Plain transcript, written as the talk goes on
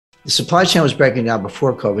The supply chain was breaking down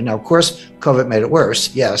before COVID. Now, of course, COVID made it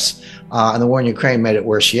worse, yes. And the war in Ukraine made it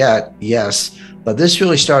worse yet, yes. But this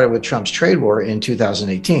really started with Trump's trade war in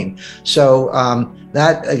 2018. So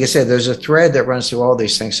that, like I said, there's a thread that runs through all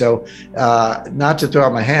these things. So not to throw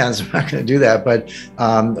out my hands, I'm not going to do that. But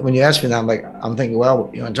when you ask me that, I'm thinking,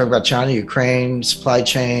 well, you want to talk about China, Ukraine, supply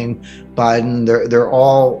chain, Biden? They're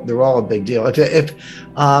all a big deal. If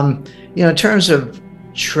in terms of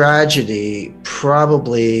tragedy,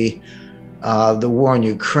 probably the war in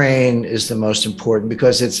Ukraine is the most important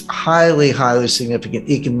because it's highly, highly significant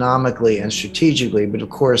economically and strategically. But of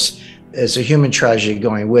course, it's a human tragedy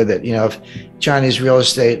going with it. If Chinese real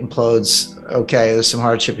estate implodes, okay, there's some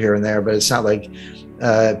hardship here and there, but it's not like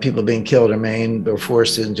people being killed or maimed or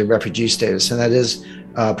forced into refugee status. And that is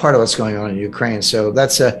part of what's going on in Ukraine. So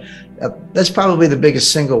that's probably the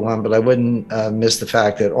biggest single one, but I wouldn't miss the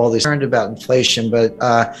fact that all these learned about inflation, but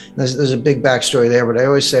there's a big backstory there. But I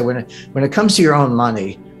always say when it comes to your own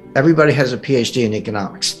money, everybody has a PhD in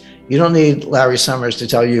economics. You don't need Larry Summers to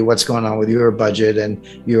tell you what's going on with your budget and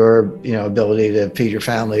your ability to feed your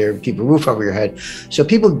family or keep a roof over your head. So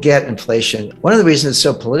people get inflation. One of the reasons it's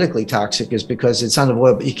so politically toxic is because it's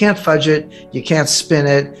unavoidable. You can't fudge it. You can't spin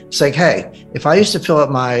it. It's like, hey, if I used to fill up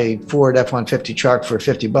my Ford F-150 truck for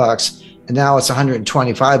 $50 and now it's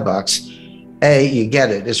 $125, A, you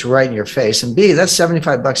get it. It's right in your face. And B, that's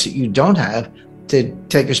 $75 that you don't have to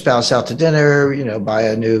take your spouse out to dinner, buy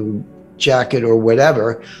a new jacket or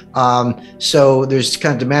whatever. So there's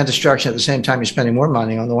kind of demand destruction at the same time you're spending more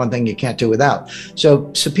money on the one thing you can't do without.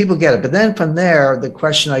 So people get it. But then from there, the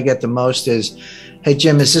question I get the most is, hey,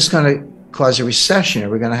 Jim, is this going to cause a recession?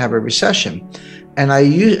 Are we going to have a recession? And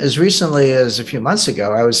as recently as a few months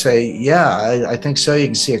ago, I would say, yeah, I think so. You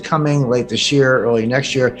can see it coming late this year, early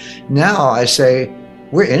next year. Now I say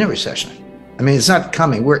we're in a recession. I mean, it's not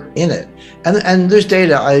coming, we're in it. And there's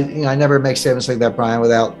data. I never make statements like that, Brian,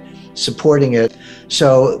 without supporting it.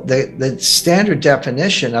 So the standard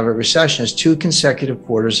definition of a recession is 2 consecutive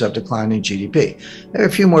quarters of declining GDP. There are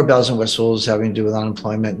a few more bells and whistles having to do with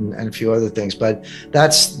unemployment and a few other things, but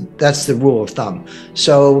that's the rule of thumb.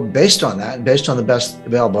 So based on that, based on the best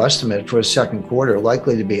available estimate for a second quarter,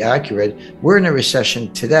 likely to be accurate, we're in a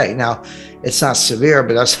recession today. Now, it's not severe,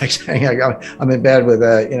 but that's like saying I'm in bed with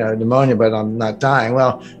pneumonia, but I'm not dying.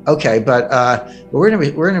 Well, okay, but we're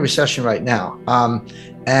in a recession right now.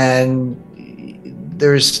 And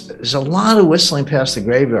there's a lot of whistling past the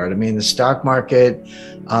graveyard. I mean, the stock market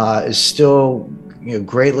is still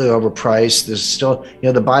greatly overpriced. There's still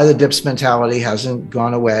the buy the dips mentality hasn't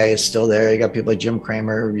gone away. It's still there. You got people like Jim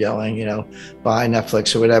Cramer yelling, buy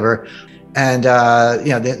Netflix or whatever. And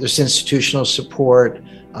there's institutional support.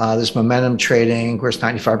 There's momentum trading. Of course,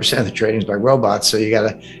 95% of the trading is by robots. So you got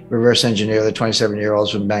to reverse engineer the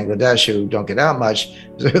 27-year-olds from Bangladesh who don't get out much.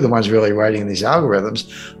 They're the ones really writing these algorithms.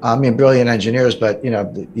 Brilliant engineers, but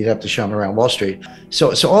you'd have to show them around Wall Street.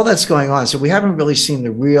 So all that's going on. So we haven't really seen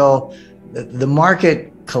the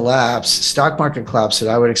market collapse, stock market collapse that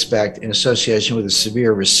I would expect in association with a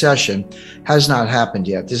severe recession has not happened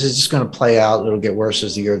yet. This is just going to play out. It'll get worse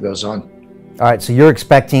as the year goes on. All right. So you're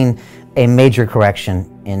expecting a major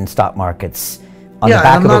correction in stock markets on the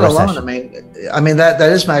back of a recession. I'm not alone. I mean that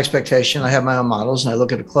is my expectation. I have my own models and I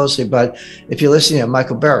look at it closely. But if you listen to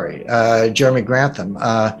Michael Burry, Jeremy Grantham,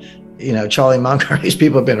 Charlie Munger, these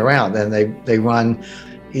people have been around and they run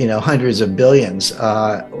hundreds of billions,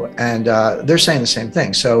 and they're saying the same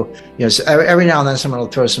thing. So, so every now and then someone will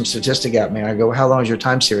throw some statistic at me and I go, well, how long is your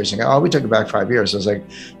time series? And I go, oh, we took it back 5 years. I was like,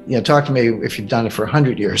 talk to me if you've done it for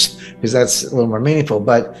 100 years, because that's a little more meaningful.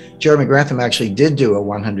 But Jeremy Grantham actually did do a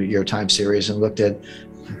 100-year time series and looked at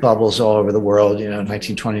bubbles all over the world,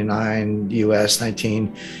 1929 US,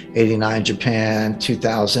 1989 Japan,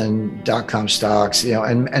 2000 dot-com stocks,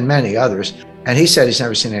 and many others. And he said he's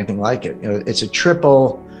never seen anything like it. It's a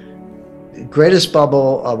triple greatest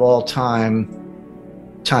bubble of all time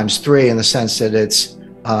 ×3 in the sense that it's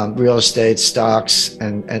real estate, stocks,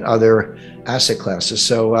 and other asset classes.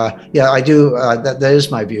 So I do. That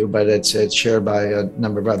is my view, but it's shared by a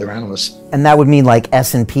number of other analysts. And that would mean like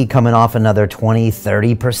S&P coming off another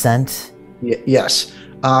 20–30%. Yes,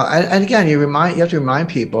 and again, you have to remind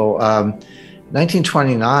people.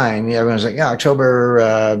 1929, everyone's like, October,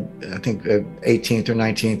 I think 18th or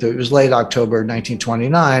 19th. It was late October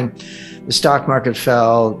 1929. The stock market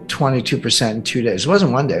fell 22% in 2 days. It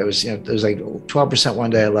wasn't one day. It was like 12%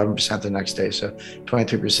 one day, 11% the next day. So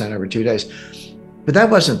 23% over 2 days. But that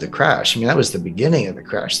wasn't the crash. That was the beginning of the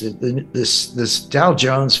crash. This Dow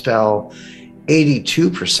Jones fell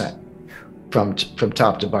 82% from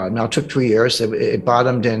top to bottom. Now, it took 3 years. It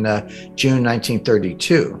bottomed in June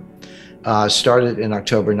 1932. started in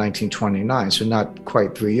October 1929, so not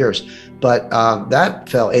quite 3 years, but that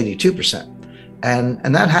fell 82%,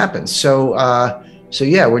 and that happens. So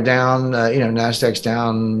yeah, we're down. Nasdaq's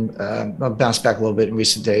down, bounced back a little bit in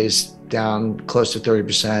recent days, down close to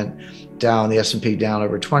 30%. Down, the S&P down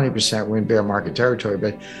over 20%. We're in bear market territory,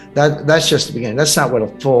 but that's just the beginning. That's not what a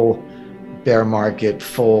full bear market,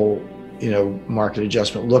 full market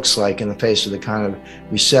adjustment looks like in the face of the kind of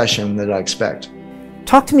recession that I expect.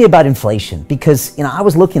 Talk to me about inflation, because I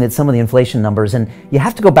was looking at some of the inflation numbers, and you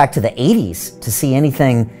have to go back to the 80s to see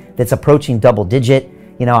anything that's approaching double digit.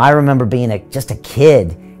 I remember being just a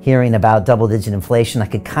kid hearing about double digit inflation. I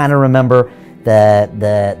could kind of remember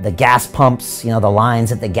the gas pumps, the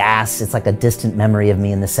lines at the gas. It's like a distant memory of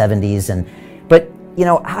me in the 70s. But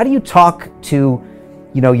how do you talk to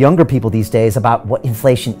younger people these days about what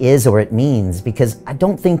inflation is or it means? Because I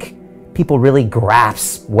don't think people really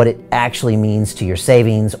grasp what it actually means to your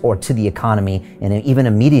savings or to the economy in even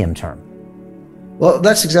a medium term. Well,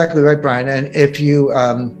 that's exactly right, Brian. And if you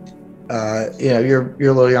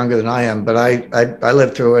you're a little younger than I am, but I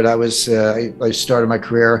lived through it. I started my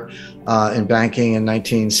career in banking in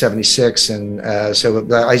 1976, and I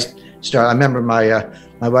remember my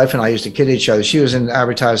wife and I used to kid each other. She was in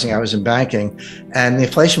advertising, I was in banking, and the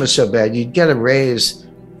inflation was so bad, you'd get a raise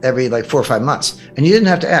every like 4 or 5 months, and you didn't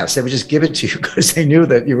have to ask. They would just give it to you because they knew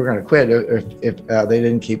that you were going to quit if they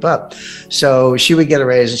didn't keep up. So she would get a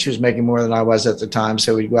raise, and she was making more than I was at the time.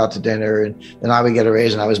 So we'd go out to dinner, and then I would get a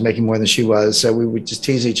raise, and I was making more than she was. So we would just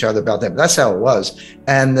tease each other about that. But that's how it was.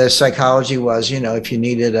 And the psychology was, if you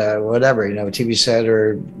needed a TV set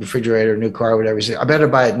or refrigerator, new car, whatever, you say, I better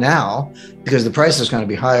buy it now because the price is going to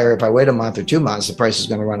be higher. If I wait a month or 2 months, the price is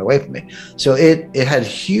going to run away from me. So it had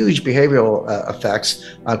huge behavioral effects.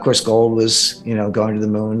 Of course, gold was, going to the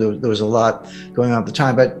moon. There was a lot going on at the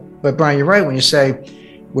time. But Brian, you're right when you say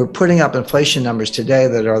we're putting up inflation numbers today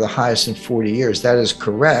that are the highest in 40 years. That is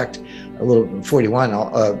correct. A little 41.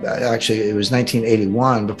 Actually, it was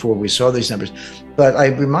 1981 before we saw these numbers. But I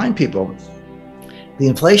remind people, the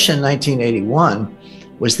inflation in 1981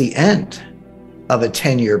 was the end of a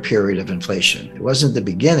 10-year period of inflation. It wasn't the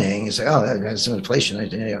beginning. You say, oh, that's some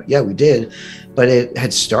inflation. Yeah, we did, but it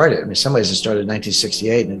had started. In some ways it started in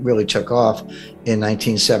 1968 and it really took off in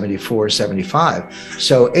 1974, 75.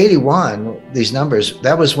 So 81, these numbers,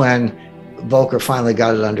 that was when Volcker finally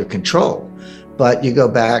got it under control. But you go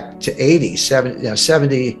back to 80,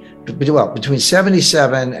 70, between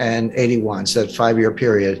 77 and 81, so that 5-year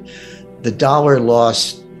period, the dollar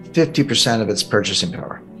lost 50% of its purchasing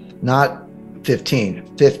power, not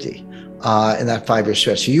 15, 50 in that 5-year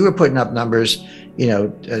stretch. So you were putting up numbers, 10%,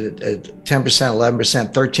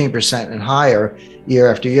 11%, 13% and higher year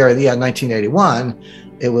after year. Yeah, 1981,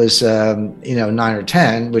 it was 9 or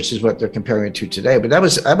 10, which is what they're comparing it to today. But that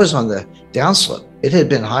was on the downslope. It had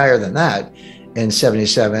been higher than that in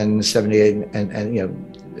 77, 78,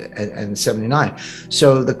 and 79.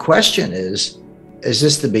 So the question is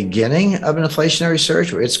this the beginning of an inflationary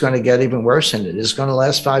surge where it's going to get even worse and it is going to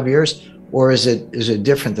last 5 years? Or is it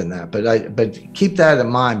different than that? But keep that in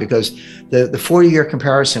mind, because the 40-year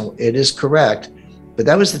comparison, it is correct, but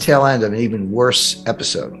that was the tail end of an even worse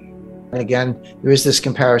episode. And again, there is this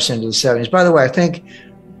comparison to the 70s. By the way, I think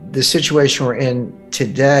the situation we're in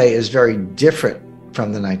today is very different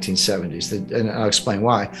from the 1970s, and I'll explain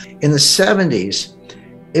why. In the 70s,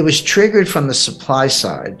 it was triggered from the supply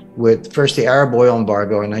side with first the Arab oil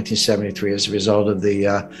embargo in 1973 as a result of the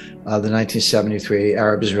 1973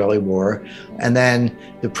 Arab-Israeli war, and then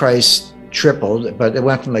the price tripled, but it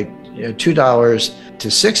went from like $2 to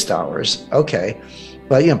 $6. Okay,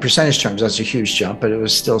 but in percentage terms that's a huge jump, but it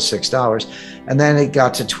was still $6, and then it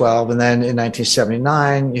got to 12, and then in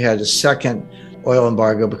 1979 you had a second oil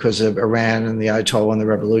embargo because of Iran and the Ayatollah and the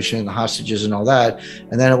revolution and the hostages and all that.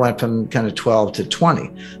 And then it went from kind of 12 to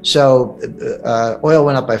 20. So oil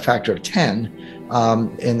went up by a factor of 10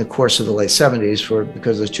 in the course of the late 70s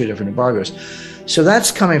because there's two different embargoes. So that's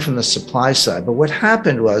coming from the supply side. But what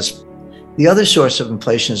happened was the other source of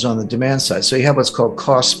inflation is on the demand side. So you have what's called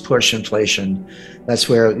cost push inflation. That's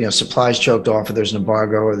where supplies choked off, or there's an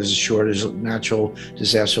embargo, or there's a shortage, natural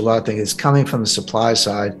disaster, a lot of things. It's coming from the supply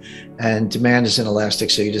side, and demand is inelastic,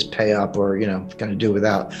 so you just pay up or kind of do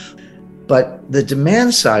without. But the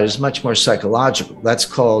demand side is much more psychological. That's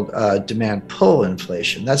called demand pull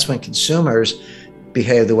inflation. That's when consumers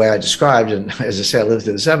behave the way I described, and as I say, I lived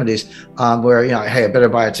through the 70s, where hey, I better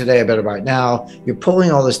buy it today, I better buy it now. You're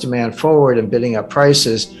pulling all this demand forward and bidding up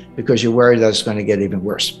prices because you're worried that it's going to get even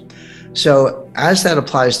worse. So as that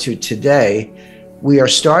applies to today, we are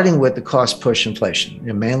starting with the cost push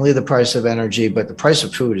inflation, mainly the price of energy, but the price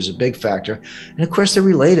of food is a big factor. And of course, they're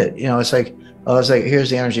related. It's like,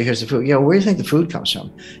 here's the energy, here's the food. Where do you think the food comes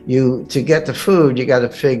from? To get the food, you got to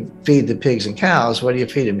feed the pigs and cows. What do you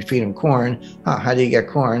feed them? You feed them corn. How do you get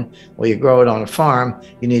corn? Well, you grow it on a farm.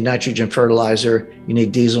 You need nitrogen fertilizer. You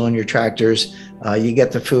need diesel in your tractors. You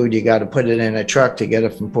get the food, you got to put it in a truck to get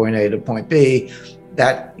it from point A to point B.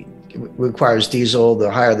 That requires diesel. The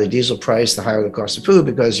higher the diesel price, the higher the cost of food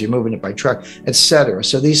because you're moving it by truck, etc.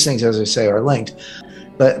 So these things, as I say, are linked.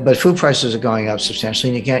 But food prices are going up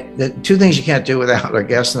substantially, and the two things you can't do without are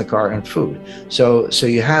gas in the car and food. So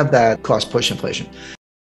you have that cost push inflation.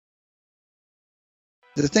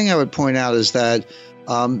 The thing I would point out is that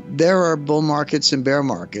there are bull markets and bear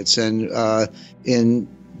markets, and in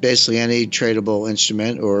basically any tradable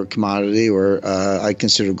instrument or commodity, or I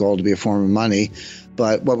consider gold to be a form of money.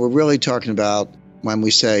 But what we're really talking about when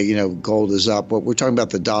we say, gold is up, what we're talking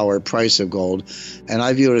about the dollar price of gold. And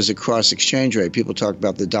I view it as a cross exchange rate. People talk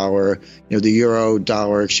about the dollar, the euro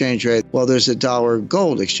dollar exchange rate. Well, there's a dollar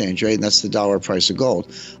gold exchange rate, and that's the dollar price of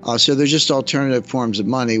gold. So they're just alternative forms of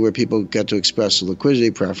money where people get to express a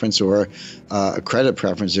liquidity preference or a credit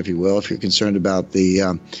preference, if you will, if you're concerned about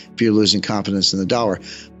if you're losing confidence in the dollar.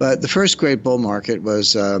 But the first great bull market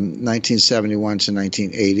was 1971 to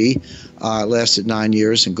 1980. It lasted 9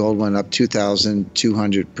 years, and gold went up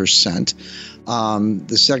 2,200%.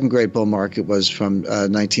 The second great bull market was from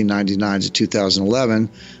 1999 to 2011.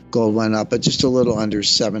 Gold went up at just a little under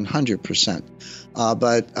 700%.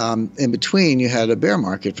 But in between, you had a bear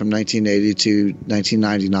market from 1980 to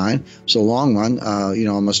 1999. It was a long one,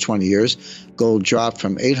 almost 20 years. Gold dropped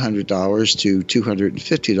from $800 to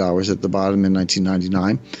 $250 at the bottom in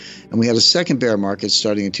 1999. And we had a second bear market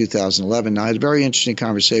starting in 2011. Now, I had a very interesting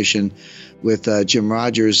conversation with Jim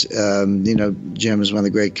Rogers. Jim is one of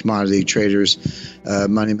the great commodity traders,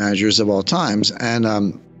 money managers of all times.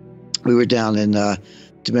 And we were down in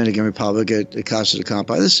Dominican Republic at Casa de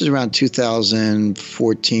Campo. This is around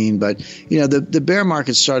 2014, but the bear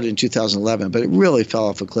market started in 2011, but it really fell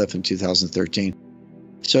off a cliff in 2013.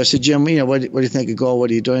 So I said, Jim, what do you think of gold?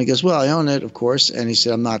 What are you doing? He goes, well, I own it, of course. And he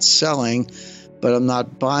said, I'm not selling, but I'm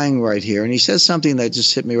not buying right here. And he said something that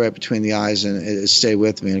just hit me right between the eyes and it stayed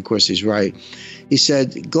with me. And of course, he's right. He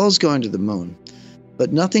said, gold's going to the moon,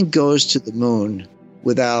 but nothing goes to the moon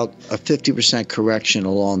without a 50% correction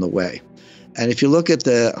along the way. And if you look at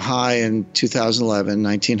the high in 2011,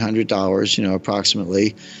 $1,900,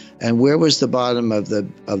 approximately, and where was the bottom of the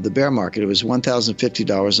bear market? It was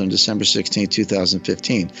 $1,050 on December 16,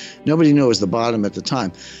 2015. Nobody knew it was the bottom at the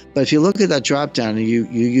time. But if you look at that drop down and you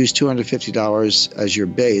use $250 as your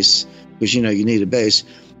base, because you need a base,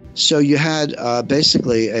 so you had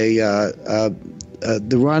basically the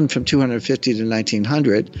run from 250 to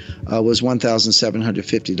 1900 was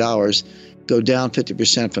 $1,750. Go down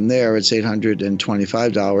 50% from there, it's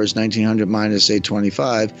 $825. 1900 minus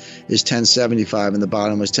 825 is 1075, and the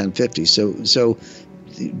bottom was 1050. So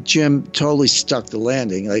Jim totally stuck the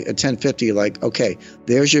landing. Like at 1050, okay,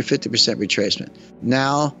 there's your 50% retracement.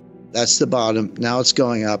 Now that's the bottom. Now it's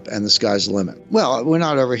going up, and the sky's the limit. Well, we're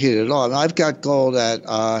not overheated at all. I've got gold at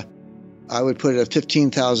I would put it at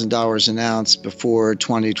 $15,000 an ounce before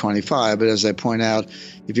 2025. But as I point out,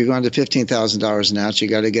 if you're going to $15,000 an ounce, you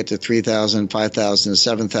got to get to 3,000, 5,000,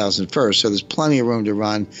 7,000 first. So there's plenty of room to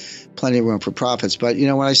run, plenty of room for profits. But,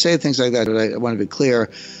 when I say things like that, I want to be clear.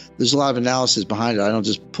 There's a lot of analysis behind it. I don't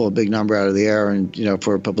just pull a big number out of the air and,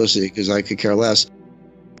 for publicity, because I could care less.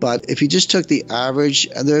 But if you just took the average,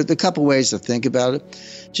 and there are a couple ways to think about it.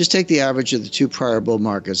 Just take the average of the two prior bull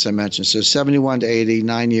markets I mentioned. So 71 to 80,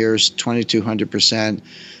 9 years, 2,200%.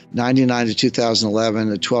 99 to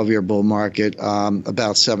 2011, a 12-year bull market,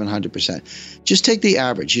 about 700%. Just take the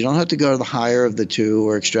average. You don't have to go to the higher of the two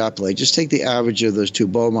or extrapolate. Just take the average of those two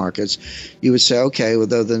bull markets. You would say, okay, well,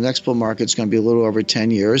 the next bull market is going to be a little over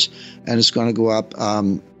 10 years, and it's going to go up.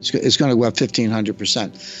 It's going to go up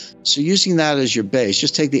 1,500%. So using that as your base,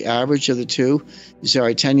 just take the average of the two. You say, all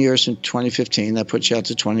right, 10 years from 2015, that puts you out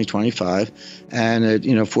to 2025. And at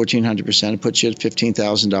 1,400%, it puts you at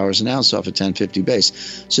 $15,000 an ounce off a 1050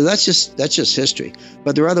 base. So that's just history.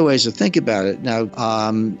 But there are other ways to think about it. Now,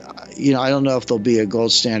 I don't know if there'll be a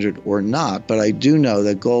gold standard or not, but I do know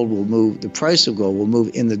that gold will move, the price of gold will move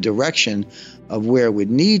in the direction of where it would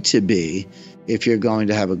need to be if you're going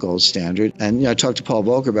to have a gold standard. And I talked to Paul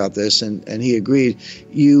Volcker about this, and he agreed.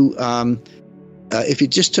 If you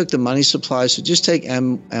just took the money supply, so just take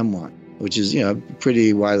M1, which is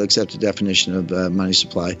pretty widely accepted definition of money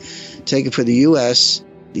supply. Take it for the U.S.,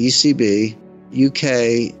 the ECB,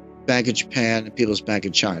 UK, Bank of Japan, and People's Bank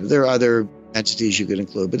of China. There are other entities you could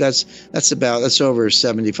include, but that's over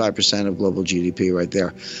 75% of global GDP right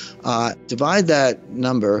there. Divide that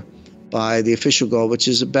number by the official gold, which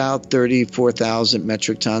is about 34,000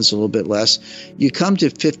 metric tons, a little bit less, you come to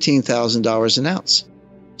 $15,000 an ounce.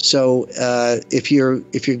 So if you're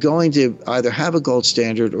going to either have a gold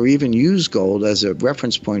standard or even use gold as a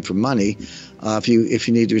reference point for money, if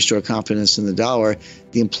you need to restore confidence in the dollar,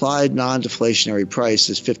 the implied non-deflationary price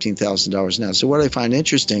is $15,000 an ounce. So what I find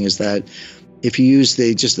interesting is that if you use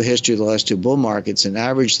just the history of the last two bull markets and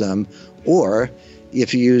average them, or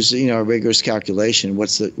if you use a rigorous calculation,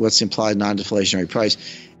 what's the implied non-deflationary price?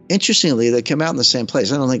 Interestingly, they come out in the same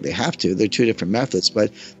place. I don't think they have to. They're two different methods,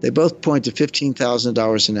 but they both point to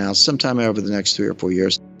 $15,000 an ounce sometime over the next 3 or 4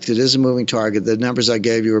 years. It is a moving target. The numbers I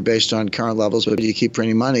gave you are based on current levels, but if you keep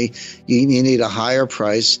printing money, you need a higher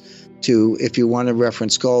price if you want to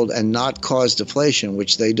reference gold and not cause deflation,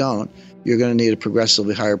 which they don't. You're going to need a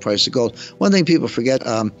progressively higher price of gold. One thing people forget,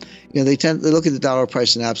 they look at the dollar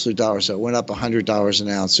price in absolute dollars. So it went up $100 an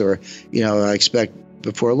ounce, or I expect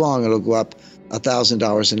before long it'll go up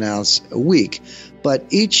 $1,000 an ounce a week. But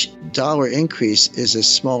each dollar increase is a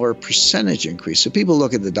smaller percentage increase. So people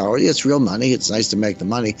look at the dollar. Yeah, it's real money. It's nice to make the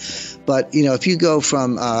money. But if you go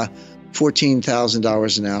from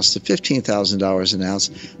 $14,000 an ounce to $15,000 an ounce,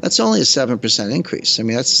 that's only a 7% increase. I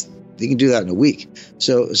mean, you can do that in a week.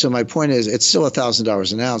 So my point is, it's still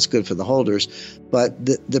 $1,000 an ounce, good for the holders, but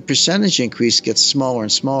the percentage increase gets smaller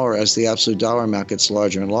and smaller as the absolute dollar amount gets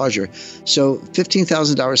larger and larger. So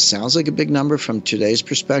 $15,000 sounds like a big number from today's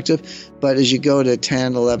perspective, but as you go to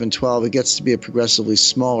 10, 11, 12, it gets to be a progressively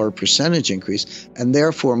smaller percentage increase, and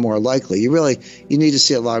therefore more likely. You need to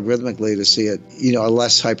see it logarithmically to see it, a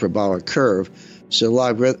less hyperbolic curve. So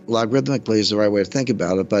logarithmically is the right way to think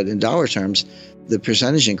about it, but in dollar terms, the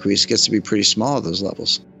percentage increase gets to be pretty small at those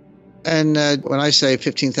levels. And when I say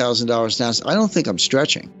 $15,000 an ounce, I don't think I'm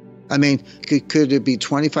stretching. I mean, could it be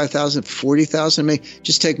 25,000, 40,000? I mean,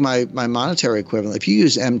 just take my monetary equivalent. If you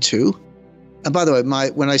use M2, and by the way,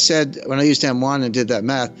 when I used M1 and did that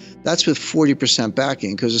math, that's with 40%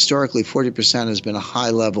 backing, because historically 40% has been a high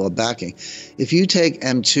level of backing. If you take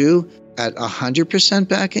M2 at 100%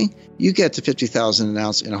 backing, you get to 50,000 an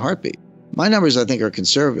ounce in a heartbeat. My numbers, I think, are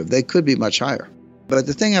conservative. They could be much higher. But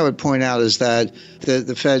the thing I would point out is that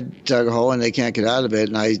the Fed dug a hole and they can't get out of it.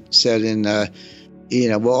 And I said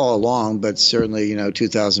all along, but certainly,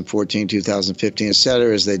 2014, 2015, et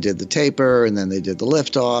cetera, as they did the taper and then they did the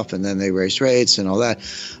liftoff and then they raised rates and all that.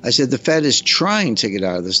 I said the Fed is trying to get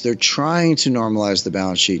out of this. They're trying to normalize the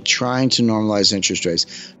balance sheet, trying to normalize interest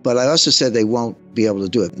rates. But I also said they won't be able to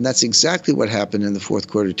do it. And that's exactly what happened in the fourth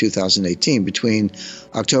quarter of 2018. Between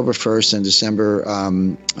October 1st and December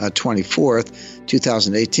 24th,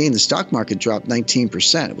 2018, the stock market dropped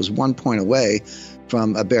 19%. It was 1 point away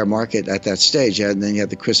from a bear market at that stage. And then you had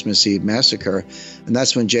the Christmas Eve massacre. And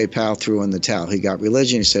that's when Jay Powell threw in the towel. He got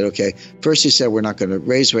religion. He said, okay, first he said, we're not going to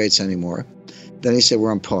raise rates anymore. Then he said,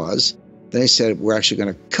 we're on pause. Then he said, we're actually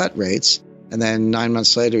going to cut rates. And then 9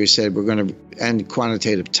 months later, he said, we're going to end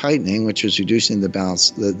quantitative tightening, which was reducing the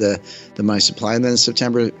balance, the money supply. And then in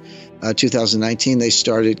September 2019, they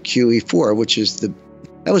started QE4, which is that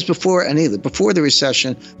was before before the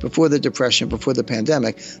recession, before the depression, before the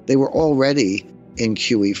pandemic. They were already in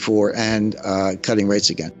QE4 and cutting rates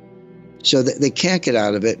again. So they can't get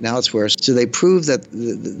out of it. Now it's worse. So they prove that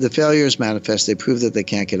the failure is manifest. They prove that they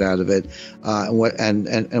can't get out of it.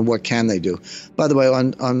 And what can they do? By the way,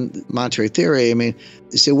 on monetary theory, I mean,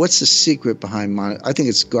 you say, what's the secret behind monetary? I think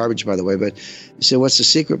it's garbage, by the way, but you say, what's the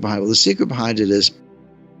secret behind it? Well, the secret behind it is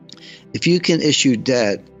if you can issue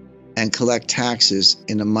debt and collect taxes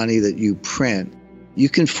in the money that you print, you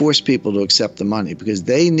can force people to accept the money because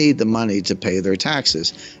they need the money to pay their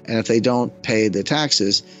taxes. And if they don't pay the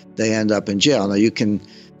taxes, they end up in jail. Now you can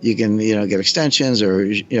get extensions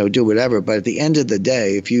or do whatever, but at the end of the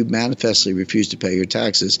day, if you manifestly refuse to pay your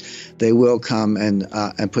taxes, they will come and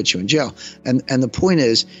put you in jail. And the point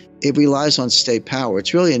is, it relies on state power.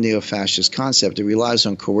 It's really a neo-fascist concept. It relies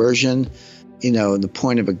on coercion, the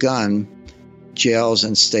point of a gun, jails,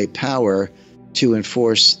 and state power to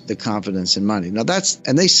enforce the confidence in money. Now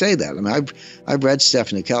and they say that. I mean, I've read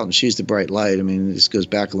Stephanie Kelton. She's the bright light. I mean, this goes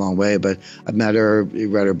back a long way, but I've met her,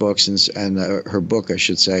 read her books and her book, I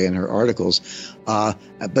should say, and her articles.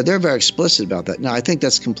 But they're very explicit about that. Now, I think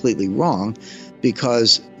that's completely wrong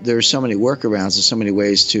because there are so many workarounds and so many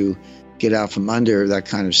ways to get out from under that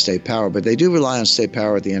kind of state power. But they do rely on state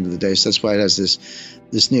power at the end of the day. So that's why it has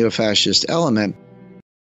this neo-fascist element.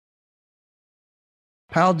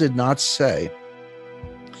 Powell did not say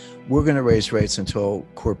we're going to raise rates until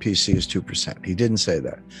core PC is 2%. He didn't say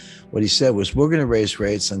that. What he said was, we're going to raise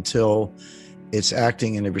rates until it's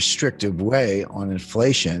acting in a restrictive way on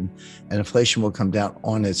inflation, and inflation will come down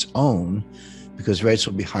on its own because rates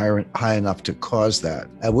will be high enough to cause that.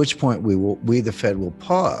 At which point we the Fed will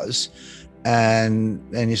pause. And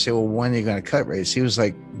you say, well, when are you going to cut rates? He was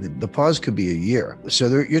like, the pause could be a year. So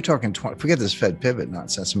you're talking, forget this Fed pivot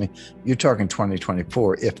nonsense. I mean, you're talking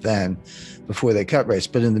 2024, if then, before they cut rates.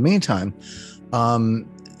 But in the meantime,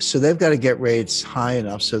 so they've got to get rates high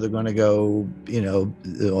enough. So they're going to go,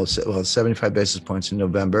 75 basis points in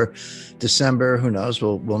November. December, who knows?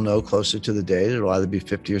 We'll know closer to the date. It'll either be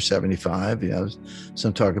 50 or 75.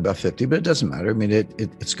 Some talk about 50, but it doesn't matter. I mean,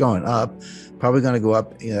 it's going up. Probably going to go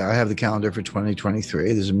up. I have the calendar for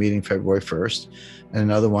 2023. There's a meeting February 1st and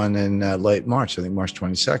another one in late March, I think March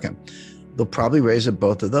 22nd. They'll probably raise at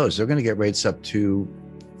both of those. They're going to get rates up to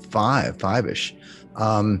five-ish.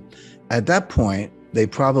 At that point, they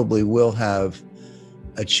probably will have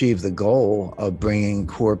achieved the goal of bringing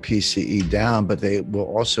core PCE down, but they will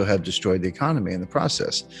also have destroyed the economy in the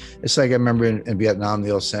process. It's like I remember in Vietnam,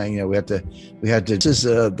 the old saying, we had to. This is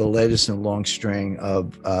the latest in a long string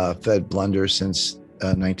of Fed blunders since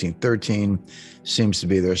 1913. Seems to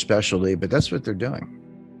be their specialty, but that's what they're doing.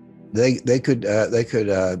 They could at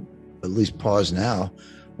least pause now,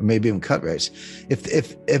 or maybe even cut rates.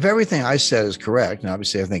 If everything I said is correct, and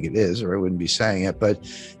obviously I think it is, or I wouldn't be saying it, but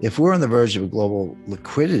if we're on the verge of a global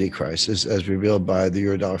liquidity crisis, as revealed by the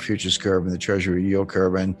Eurodollar futures curve and the Treasury yield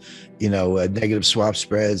curve, and negative swap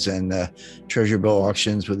spreads and Treasury bill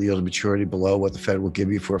auctions with the yield to maturity below what the Fed will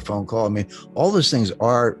give you for a phone call, I mean, all those things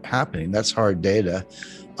are happening. That's hard data.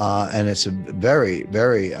 And it's a very,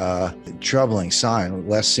 very troubling sign,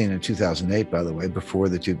 last seen in 2008, by the way, before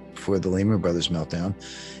the Lehman Brothers meltdown.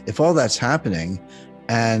 If all that's happening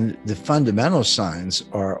and the fundamental signs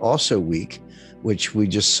are also weak, which we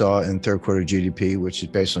just saw in third quarter GDP, which is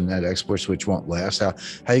based on net exports, which won't last. How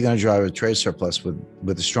are you going to drive a trade surplus with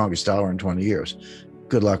the strongest dollar in 20 years?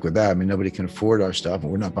 Good luck with that. I mean, nobody can afford our stuff,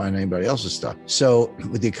 and we're not buying anybody else's stuff. So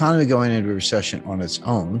with the economy going into a recession on its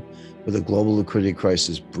own, with a global liquidity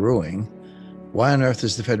crisis brewing, why on earth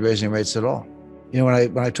is the Fed raising rates at all?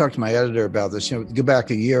 When I talked to my editor about this, go back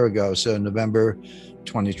a year ago, so November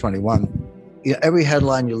 2021, every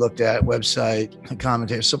headline you looked at, website,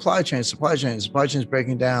 commentators, supply chain's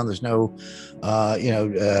breaking down. There's no,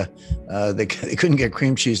 they couldn't get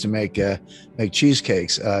cream cheese to make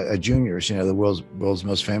cheesecakes at Junior's, the world's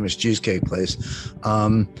most famous cheesecake place,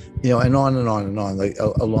 and on and on and on, like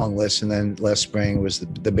a long list. And then last spring was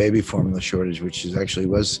the baby formula shortage, which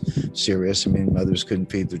was serious. I mean, mothers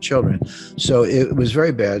couldn't feed their children, so it was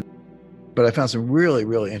very bad. But I found some really,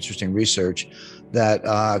 really interesting research that,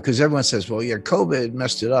 because everyone says, well, yeah, COVID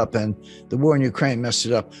messed it up and the war in Ukraine messed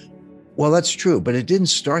it up. Well, that's true, but it didn't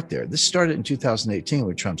start there. This started in 2018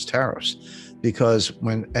 with Trump's tariffs, because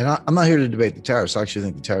I'm not here to debate the tariffs. I actually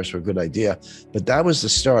think the tariffs were a good idea, but that was the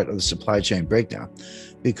start of the supply chain breakdown.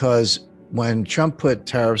 Because when Trump put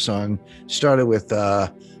tariffs on, started with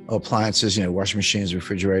appliances, washing machines,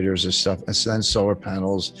 refrigerators and stuff, and then solar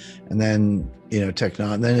panels, and then,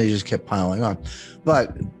 technology, and then they just kept piling on.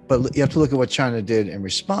 But you have to look at what China did in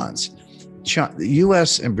response. The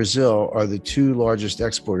U.S. and Brazil are the two largest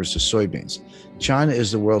exporters of soybeans. China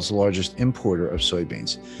is the world's largest importer of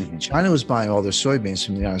soybeans. Mm-hmm. China was buying all their soybeans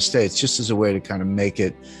from the United States just as a way to kind of make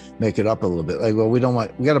it up a little bit. Like, well, we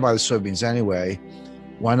got to buy the soybeans anyway.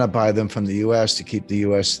 Why not buy them from the U.S. to keep the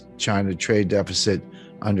U.S.-China trade deficit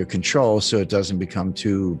under control so it doesn't become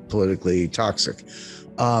too politically toxic?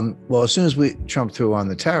 Well, as soon as Trump threw on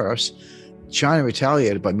the tariffs, China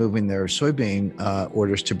retaliated by moving their soybean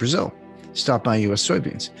orders to Brazil, stopped buying U.S.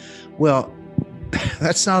 soybeans. Well,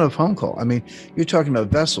 that's not a phone call. I mean, you're talking about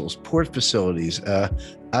vessels, port facilities,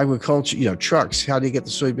 agriculture, trucks. How do you get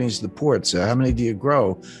the soybeans to the ports? How many do you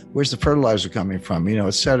grow? Where's the fertilizer coming from?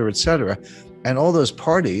 Et cetera, et cetera. And all those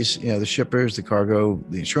parties, the shippers, the cargo,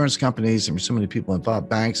 the insurance companies, I mean, so many people involved,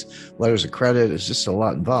 banks, letters of credit, it's just a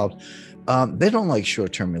lot involved. They don't like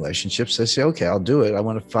short-term relationships. They say, okay, I'll do it. I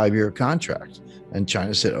want a 5-year contract. And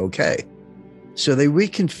China said, okay. So they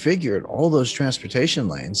reconfigured all those transportation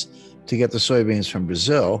lanes to get the soybeans from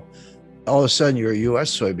Brazil. All of a sudden, you're a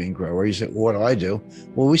U.S. soybean grower. You say, well, what do?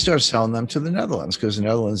 Well, we start selling them to the Netherlands because the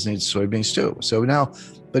Netherlands needs soybeans too. So now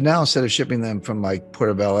instead of shipping them from like Port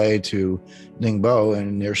of LA to Ningbo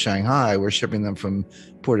and near Shanghai, we're shipping them from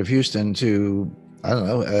Port of Houston to, I don't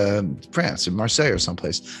know, France, or Marseille or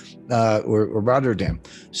someplace, or Rotterdam.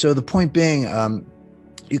 So the point being,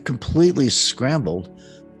 you completely scrambled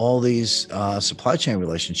all these supply chain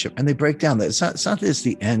relationship, and they break down. It's not that it's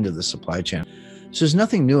the end of the supply chain. So there's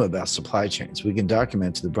nothing new about supply chains. We can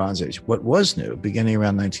document to the Bronze Age. What was new, beginning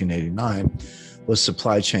around 1989, was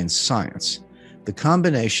supply chain science. The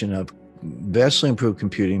combination of vastly improved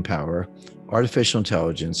computing power, artificial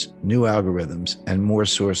intelligence, new algorithms, and more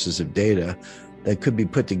sources of data that could be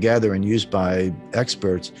put together and used by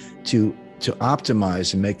experts to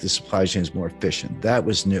optimize and make the supply chains more efficient. That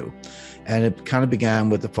was new. And it kind of began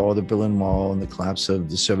with the fall of the Berlin Wall and the collapse of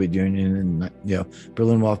the Soviet Union. And,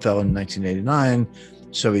 Berlin Wall fell in 1989,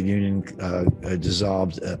 Soviet Union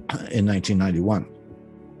dissolved in 1991.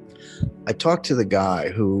 I talked to the guy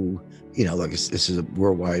who, this is a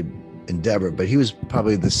worldwide endeavor, but he was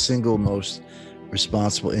probably the single most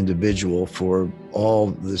responsible individual for all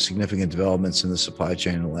the significant developments in the supply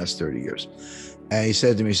chain in the last 30 years. And he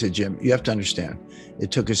said to me, Jim, you have to understand,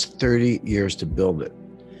 it took us 30 years to build it.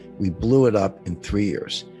 We blew it up in 3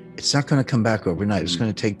 years. It's not going to come back overnight. It's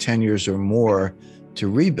going to take 10 years or more to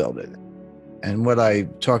rebuild it. And what I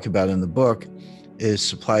talk about in the book is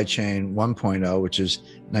supply chain 1.0, which is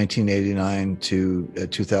 1989 to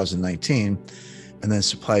 2019, and then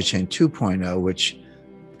supply chain 2.0, which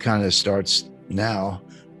kind of starts now,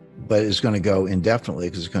 but is going to go indefinitely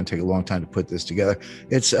because it's going to take a long time to put this together.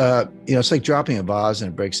 It's it's like dropping a vase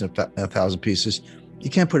and it breaks in 1,000 pieces.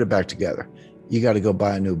 You can't put it back together. You got to go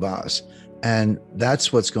buy a new vase. And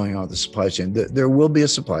that's what's going on with the supply chain. There will be a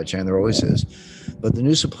supply chain, there always is, but the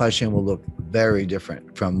new supply chain will look very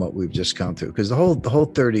different from what we've just gone through, because the whole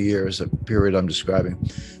 30 years of period I'm describing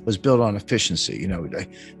was built on efficiency.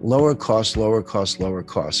 Lower cost, lower cost, lower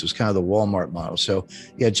cost. It was kind of the Walmart model. So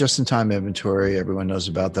yeah, just-in-time inventory, everyone knows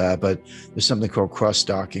about that, but there's something called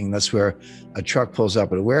cross-stocking. That's where a truck pulls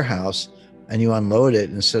up at a warehouse and you unload it.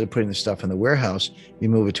 And instead of putting the stuff in the warehouse, you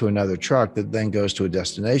move it to another truck that then goes to a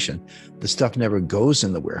destination. The stuff never goes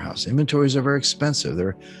in the warehouse. Inventories are very expensive.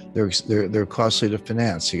 They're costly to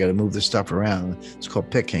finance. You got to move the stuff around. It's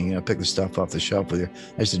called picking. Pick the stuff off the shelf with you.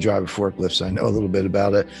 I used to drive a forklift, so I know a little bit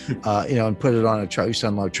about it. And put it on a truck. I used to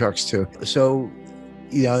unload trucks too. So,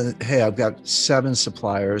 hey, I've got 7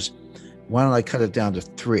 suppliers. Why don't I cut it down to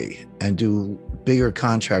 3 and do bigger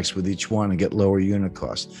contracts with each one and get lower unit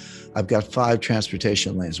costs? I've got 5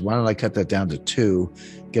 transportation lanes. Why don't I cut that down to 2,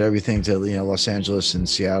 get everything to Los Angeles and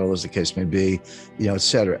Seattle, as the case may be, et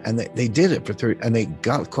cetera. And they did it for 30, and they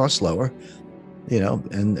got costs lower, and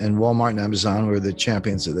Walmart and Amazon were the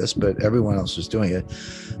champions of this, but everyone else was doing it.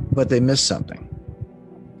 But they missed something.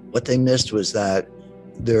 What they missed was that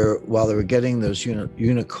while they were getting those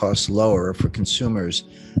unit costs lower for consumers,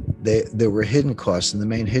 there were hidden costs, and the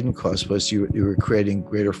main hidden cost was you were creating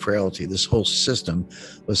greater frailty. This whole system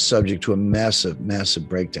was subject to a massive, massive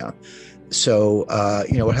breakdown. So,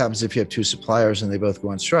 what happens if you have 2 suppliers and they both go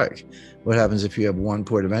on strike? What happens if you have 1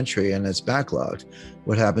 port of entry and it's backlogged?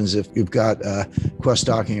 What happens if you've got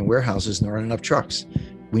cross-docking in warehouses and there aren't enough trucks?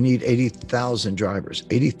 We need 80,000 drivers,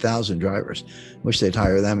 80,000 drivers. Wish they'd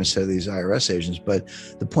hire them instead of these IRS agents. But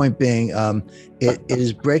the point being, it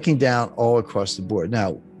is breaking down all across the board.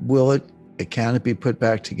 Now, can it be put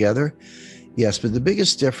back together? Yes, but the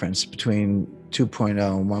biggest difference between 2.0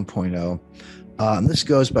 and 1.0, and this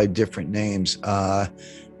goes by different names.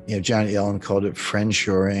 Janet Yellen called it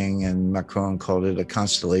friendshoring, and Macron called it a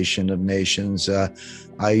constellation of nations.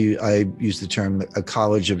 I use the term a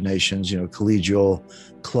college of nations, collegial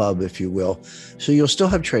club, if you will. So you'll still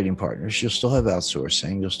have trading partners, you'll still have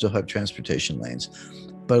outsourcing, you'll still have transportation lanes,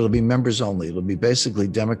 but it'll be members only. It'll be basically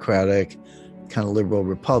democratic, kind of liberal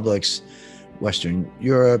republics, Western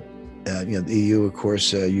Europe, the EU, of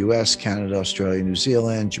course, US, Canada, Australia, New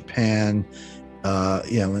Zealand, Japan,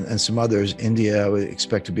 and some others. India, I would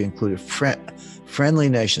expect to be included. Friendly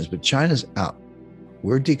nations, but China's out.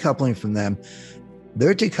 We're decoupling from them.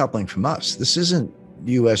 They're decoupling from us. This isn't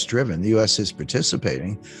U.S. driven. The U.S. is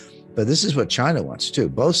participating, but this is what China wants too.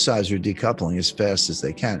 Both sides are decoupling as fast as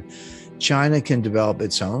they can. China can develop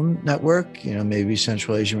its own network, maybe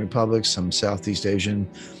Central Asian republics, some Southeast Asian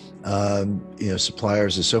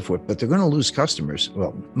suppliers and so forth, but they're going to lose customers.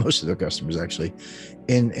 Well, most of their customers actually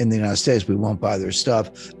in the United States. We won't buy their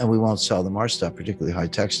stuff and we won't sell them our stuff, particularly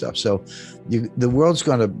high-tech stuff. So the world's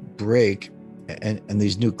going to break, and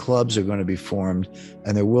these new clubs are going to be formed,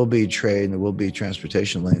 and there will be trade and there will be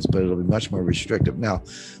transportation lanes, but it'll be much more restrictive. Now,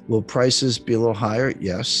 will prices be a little higher?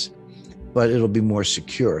 Yes, but it'll be more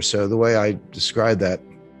secure. So the way I describe that,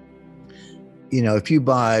 if you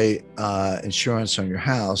buy insurance on your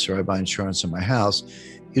house, or I buy insurance on my house,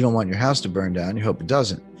 you don't want your house to burn down. You hope it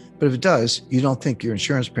doesn't. But if it does, you don't think your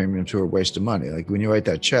insurance premiums are a waste of money. Like when you write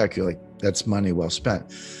that check, you're like, that's money well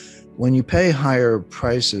spent. When you pay higher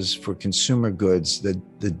prices for consumer goods, the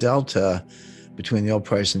delta between the old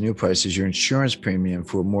price and the new price is your insurance premium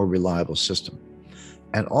for a more reliable system.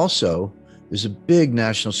 And also, there's a big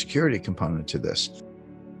national security component to this.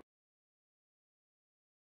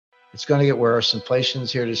 It's going to get worse.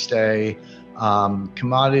 Inflation's here to stay.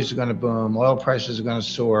 Commodities are going to boom. Oil prices are going to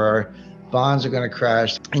soar. Bonds are going to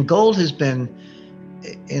crash. And gold has been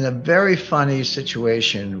in a very funny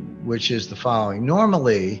situation, which is the following.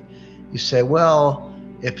 Normally, you say, well,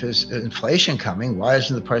 if there's inflation coming, why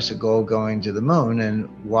isn't the price of gold going to the moon? And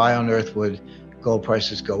why on earth would gold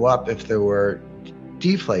prices go up if there were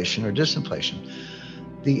deflation or disinflation?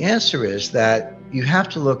 The answer is that you have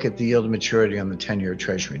to look at the yield to maturity on the 10-year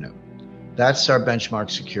Treasury note. That's our benchmark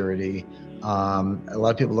security. A lot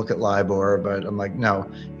of people look at LIBOR, but I'm like, no,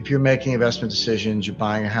 if you're making investment decisions, you're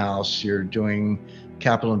buying a house, you're doing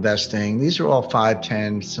capital investing, these are all 5,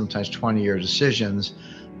 10, sometimes 20-year decisions.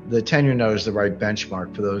 The 10-year note is the right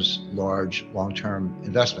benchmark for those large, long-term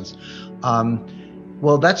investments.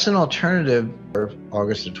 Well, that's an alternative for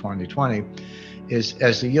August of 2020, is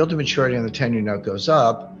as the yield to maturity on the 10-year note goes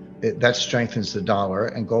up, that strengthens the dollar,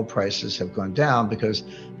 and gold prices have gone down because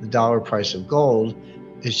the dollar price of gold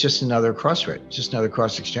is just another cross rate, just another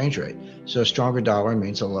cross exchange rate. So a stronger dollar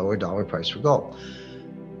means a lower dollar price for gold.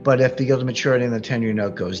 But if the yield to maturity in the 10-year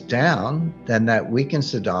note goes down, then that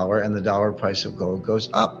weakens the dollar, and the dollar price of gold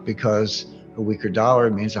goes up because a weaker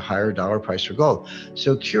dollar means a higher dollar price for gold.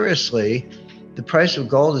 So curiously, the price of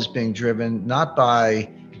gold is being driven not by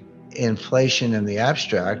inflation in the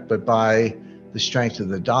abstract, but by the strength of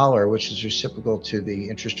the dollar, which is reciprocal to the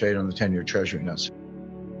interest rate on the 10-year Treasury notes.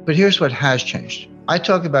 But here's what has changed. I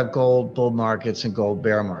talk about gold bull markets and gold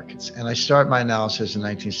bear markets, and I start my analysis in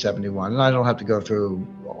 1971, and I don't have to go through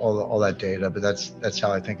all that data, but that's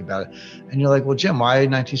how I think about it. And you're like, well, Jim, why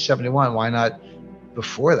 1971? Why not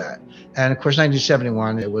before that? And of course,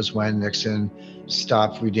 1971, it was when Nixon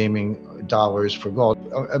stopped redeeming dollars for gold.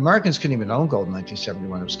 Americans couldn't even own gold in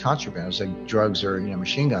 1971. It was contraband. It was like drugs or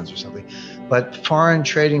machine guns or something. But foreign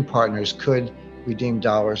trading partners could redeem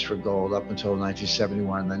dollars for gold up until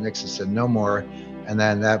 1971. And then Nixon said no more. And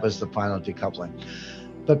then that was the final decoupling.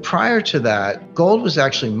 But prior to that, gold was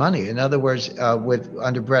actually money. In other words,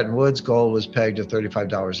 under Bretton Woods, gold was pegged at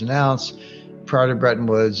 $35 an ounce. Prior to Bretton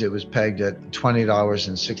Woods, it was pegged at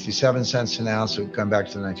 $20.67 an ounce. So going back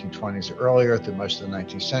to the 1920s or earlier, through most of the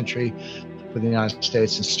 19th century. For the United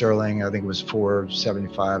States in sterling, I think it was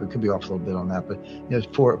 $4.75. It could be off a little bit on that, but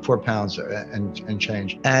four pounds and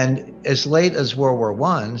change. And as late as World War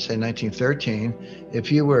I, say 1913,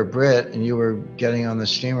 if you were a Brit and you were getting on the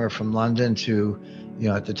steamer from London to,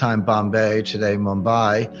 at the time Bombay, today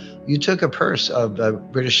Mumbai, you took a purse of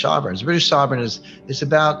British sovereigns. British sovereign is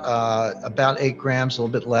about 8 grams, a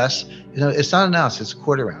little bit less. It's not an ounce; it's a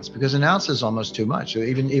quarter ounce, because an ounce is almost too much.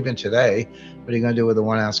 Even today, what are you going to do with a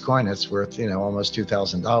 1 ounce coin that's worth almost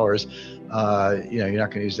 $2,000? You're not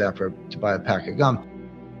going to use that to buy a pack of gum.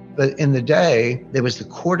 But in the day, there was the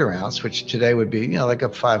quarter ounce, which today would be, like a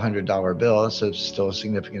 $500 bill. So it's still a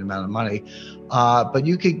significant amount of money. But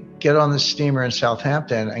you could get on the steamer in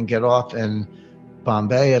Southampton and get off in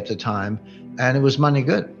Bombay at the time, and it was money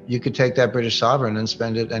good. You could take that British sovereign and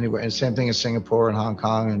spend it anywhere. And same thing in Singapore and Hong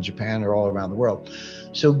Kong and Japan or all around the world.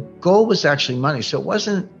 So gold was actually money. So it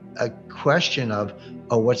wasn't a question of,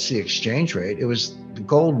 what's the exchange rate? It was, the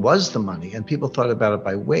gold was the money, and people thought about it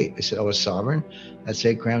by weight. They said, a sovereign, that's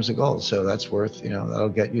 8 grams of gold. So that's worth, that'll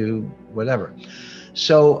get you whatever.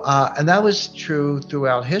 So, and that was true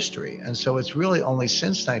throughout history. And so it's really only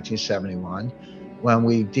since 1971, when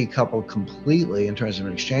we decoupled completely in terms of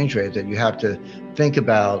an exchange rate, that you have to think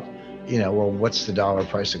about, what's the dollar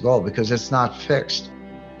price of gold? Because it's not fixed.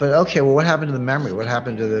 But okay, well, what happened to the memory? What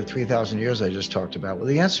happened to the 3,000 years I just talked about? Well,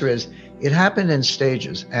 the answer is it happened in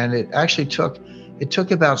stages, and it actually took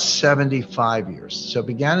about 75 years. So it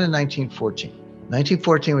began in 1914.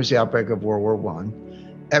 1914 was the outbreak of World War I.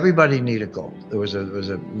 Everybody needed gold. There was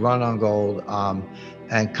a run on gold,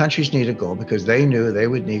 and countries needed gold because they knew they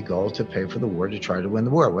would need gold to pay for the war, to try to win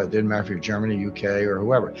the war. Well, it didn't matter if you're Germany, UK, or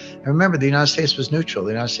whoever. And remember, the United States was neutral.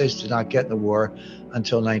 The United States did not get in the war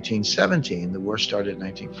until 1917. The war started in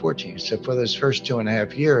 1914. So for those first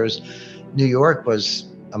 2.5 years, New York was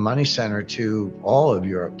a money center to all of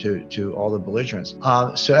Europe, to all the belligerents.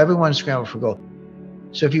 So everyone scrambled for gold.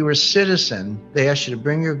 So if you were a citizen, they asked you to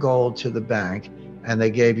bring your gold to the bank, and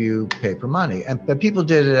they gave you paper money. But people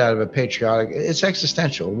did it out of a patriotic. It's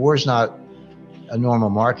existential. War's not a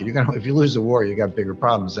normal market. If you lose the war, you got bigger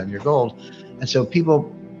problems than your gold. And so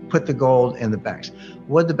people put the gold in the banks.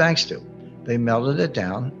 What did the banks do? They melted it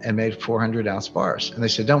down and made 400-ounce bars. And they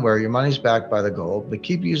said, don't worry, your money's backed by the gold, but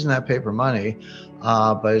keep using that paper money,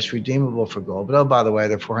 but it's redeemable for gold. But oh, by the way,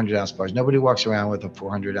 they're 400-ounce bars. Nobody walks around with a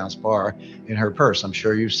 400-ounce bar in her purse. I'm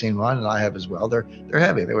sure you've seen one, and I have as well. They're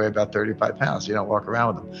heavy. They weigh about 35 pounds. You don't walk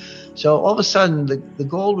around with them. So all of a sudden, the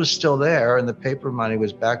gold was still there, and the paper money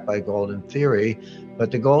was backed by gold in theory, but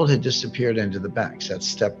the gold had disappeared into the banks. That's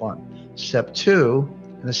step one. Step two,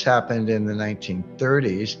 and this happened in the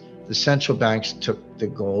 1930s, the central banks took the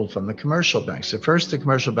gold from the commercial banks. So first the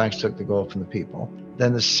commercial banks took the gold from the people.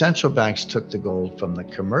 Then the central banks took the gold from the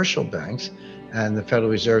commercial banks, and the Federal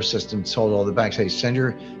Reserve System told all the banks, hey, send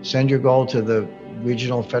your gold to the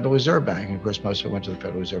regional Federal Reserve Bank. And of course, most of it went to the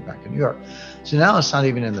Federal Reserve Bank in New York. So now it's not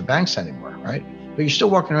even in the banks anymore, right? But you're still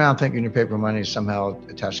walking around thinking your paper money is somehow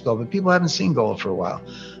attached to gold, but people haven't seen gold for a while,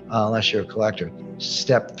 unless you're a collector.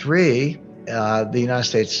 Step three, the United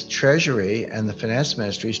States Treasury and the finance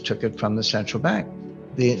ministries took it from the central bank.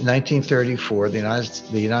 In 1934, the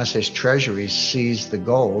United States Treasury seized the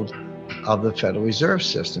gold of the Federal Reserve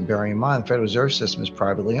System. Bearing in mind, the Federal Reserve System is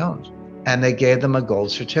privately owned. And they gave them a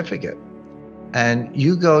gold certificate. And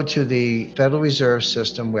you go to the Federal Reserve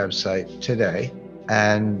System website today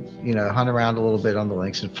and hunt around a little bit on the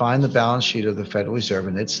links and find the balance sheet of the Federal Reserve,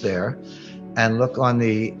 and it's there. And look in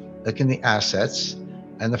the assets.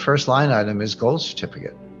 And the first line item is gold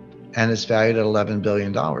certificate, and it's valued at $11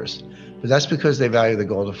 billion. But that's because they value the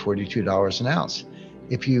gold at $42 an ounce.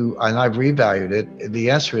 And I've revalued it,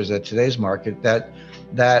 the answer is at today's market, that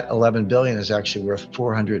 11 billion is actually worth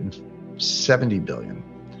 470 billion.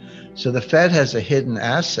 So the Fed has a hidden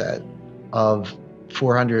asset of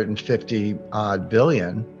 450 odd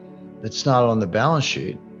billion that's not on the balance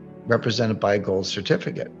sheet, represented by a gold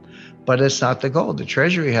certificate. But it's not the gold. The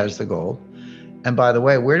Treasury has the gold. And by the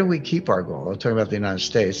way, where do we keep our gold? I'm talking about the United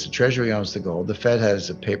States. The Treasury owns the gold. The Fed has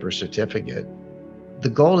a paper certificate. The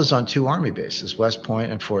gold is on two Army bases, West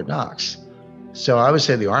Point and Fort Knox. So I would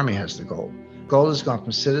say the Army has the gold. Gold has gone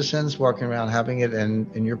from citizens walking around having it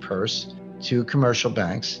in your purse, to commercial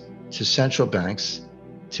banks, to central banks,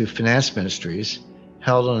 to finance ministries,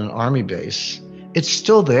 held on an Army base. It's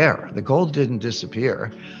still there. The gold didn't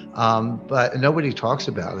disappear, but nobody talks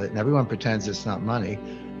about it, and everyone pretends it's not money.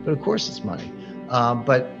 But of course it's money.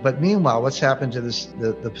 But meanwhile, what's happened to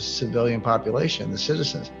the civilian population, the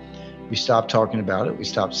citizens? We stopped talking about it. We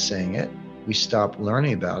stopped saying it. We stopped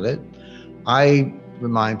learning about it. I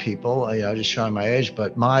remind people, just showing my age,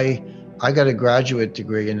 but I got a graduate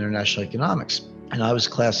degree in international economics, and I was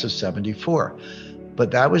class of 74.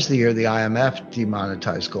 But that was the year the IMF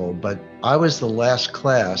demonetized gold. But I was the last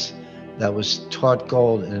class that was taught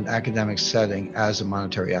gold in an academic setting as a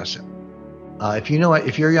monetary asset.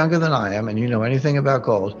 If you're younger than I am and you know anything about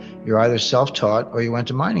gold, you're either self-taught or you went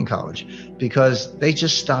to mining college, because they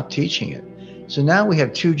just stopped teaching it. So now we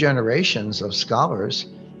have two generations of scholars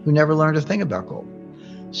who never learned a thing about gold.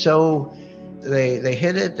 So they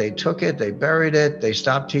hid it, they took it, they buried it, they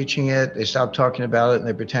stopped teaching it, they stopped talking about it, and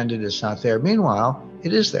they pretended it's not there. Meanwhile,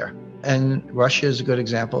 it is there. And Russia is a good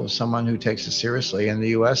example of someone who takes it seriously. In the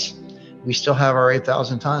US, we still have our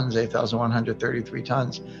 8,000 tons, 8,133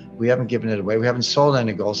 tons. We haven't given it away. We haven't sold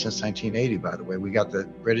any gold since 1980, by the way. We got the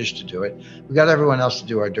British to do it. We got everyone else to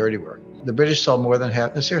do our dirty work. The British sold more than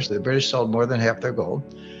half, seriously, the British sold more than half their gold.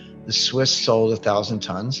 The Swiss sold 1,000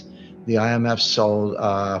 tons. The IMF sold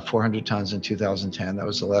 400 tons in 2010. That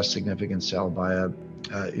was the last significant sale by a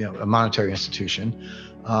monetary institution.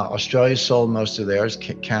 Australia sold most of theirs.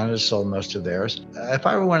 Canada sold most of theirs. If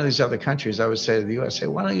I were one of these other countries, I would say to the U.S., hey,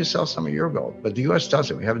 why don't you sell some of your gold? But the U.S.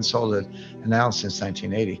 doesn't. We haven't sold an ounce since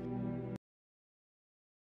 1980.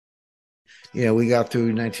 We got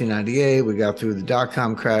through 1998, we got through the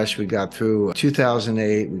dot-com crash, we got through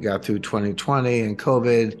 2008, we got through 2020 and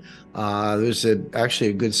COVID. There's actually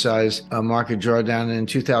a good size market drawdown in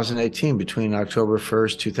 2018 between October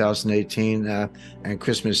 1st, 2018 and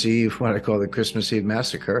Christmas Eve, what I call the Christmas Eve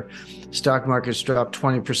massacre. Stock markets dropped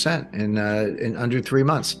 20% in under 3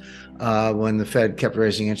 months. When the Fed kept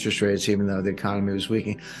raising interest rates, even though the economy was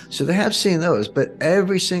weakening. So they have seen those, but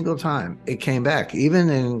every single time it came back, even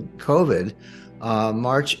in COVID,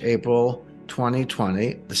 March, April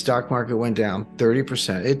 2020, the stock market went down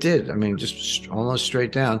 30%. It did. I mean, just almost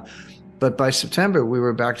straight down. But by September, we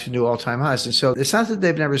were back to new all-time highs. And so it's not that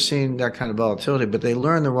they've never seen that kind of volatility, but they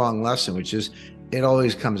learned the wrong lesson, which is it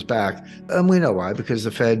always comes back. And we know why, because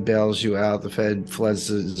the Fed bails you out, the Fed floods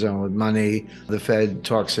the zone with money, the Fed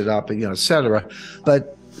talks it up, et cetera.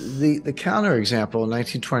 But the counter example, in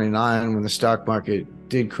 1929, when the stock market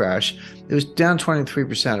did crash, it was down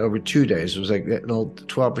 23% over 2 days. It was like a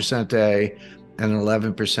 12% day and an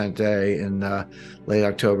 11% day in late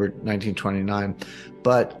October 1929.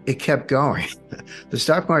 But it kept going. The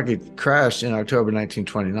stock market crashed in October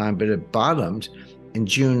 1929, but it bottomed in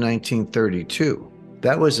June 1932.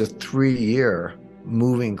 That was a 3-year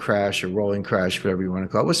moving crash or rolling crash, whatever you want to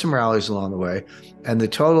call it, with some rallies along the way. And the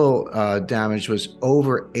total damage was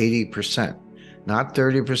over 80%, not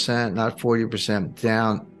 30%, not 40%,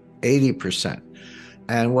 down 80%.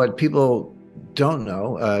 And what people don't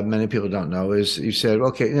know, many people don't know, is you said,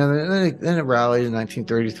 okay, then it rallied in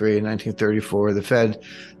 1933 and 1934. The Fed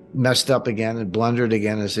messed up again and blundered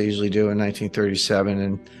again, as they usually do in 1937,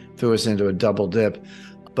 and threw us into a double dip.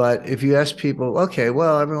 But if you ask people, okay,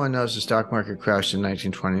 well, everyone knows the stock market crashed in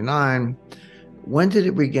 1929. When did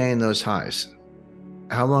it regain those highs?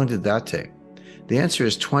 How long did that take? The answer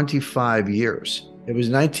is 25 years. It was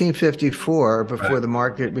 1954 before the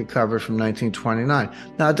market recovered from 1929.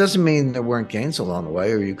 Now, it doesn't mean there weren't gains along the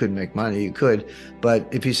way or you couldn't make money. You could. But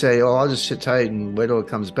if you say, oh, I'll just sit tight and wait till it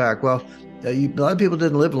comes back, well, a lot of people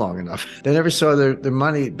didn't live long enough. They never saw their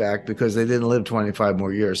money back because they didn't live 25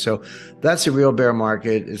 more years. So that's a real bear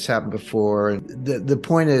market. It's happened before. And the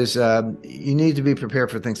point is, you need to be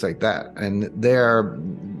prepared for things like that. And there are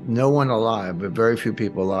no one alive, but very few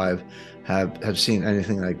people alive have seen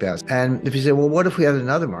anything like that. And if you say, well, what if we had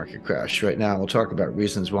another market crash right now? We'll talk about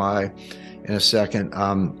reasons why in a second.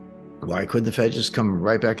 Why couldn't the Fed just come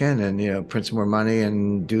right back in and, print some more money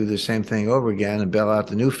and do the same thing over again and bail out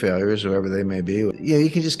the new failures, whoever they may be? You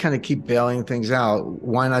can just kind of keep bailing things out.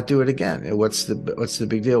 Why not do it again? What's the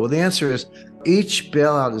big deal? Well, the answer is each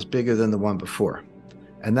bailout is bigger than the one before.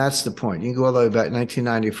 And that's the point. You can go all the way back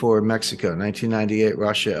 1994, Mexico, 1998,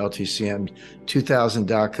 Russia, LTCM, 2000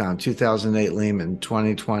 dot-com, 2008 Lehman,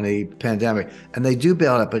 2020 pandemic. And they do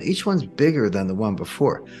bail out, but each one's bigger than the one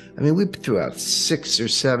before. I mean, we threw out $6 or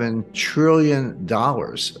 $7 trillion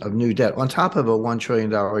of new debt on top of a $1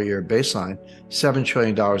 trillion a year baseline, $7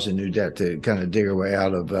 trillion in new debt to kind of dig our way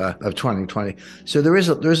out of 2020. So there's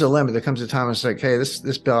a limit. There comes a time when it's like, hey, this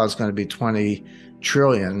bailout is going to be 20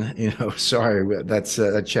 trillion, sorry,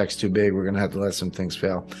 that check's too big. We're going to have to let some things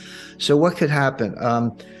fail. So what could happen?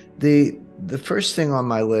 The first thing on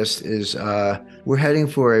my list is we're heading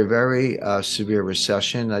for a very severe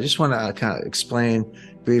recession. I just want to kind of explain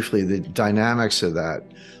briefly the dynamics of that.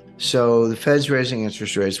 So the Fed's raising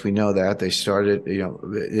interest rates. We know that they started,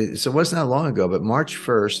 so it wasn't that long ago, but March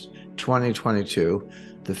 1st, 2022,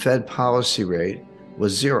 the Fed policy rate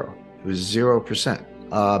was zero. It was 0%.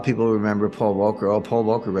 People remember Paul Volcker. Oh, Paul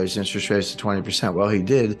Volcker raised interest rates to 20%. Well, he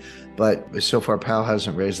did, but so far Powell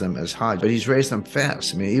hasn't raised them as high. But he's raised them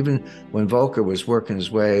fast. I mean, even when Volcker was working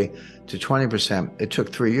his way to 20%, it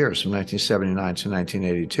took 3 years from 1979 to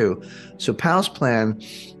 1982. So Powell's plan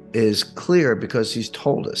is clear because he's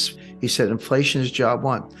told us. He said inflation is job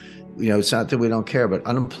one. It's not that we don't care, but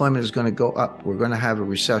unemployment is going to go up. We're going to have a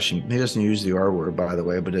recession. He doesn't use the R word, by the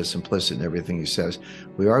way, but it's implicit in everything he says.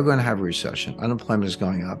 We are going to have a recession. Unemployment is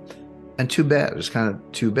going up. And too bad. It's kind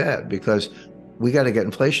of too bad because we got to get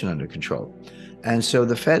inflation under control. And so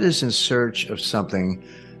the Fed is in search of something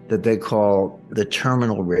that they call the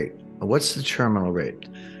terminal rate. What's the terminal rate?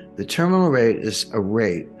 The terminal rate is a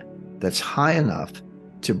rate that's high enough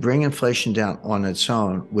to bring inflation down on its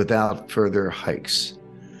own without further hikes.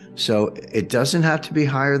 So it doesn't have to be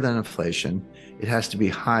higher than inflation. It has to be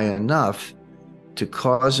high enough to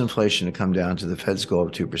cause inflation to come down to the Fed's goal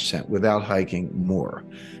of 2% without hiking more.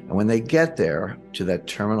 And when they get there to that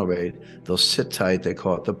terminal rate, they'll sit tight. They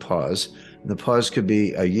call it the pause. And the pause could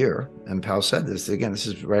be a year. And Powell said this. Again, this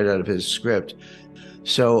is right out of his script.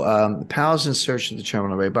 So Powell's in search of the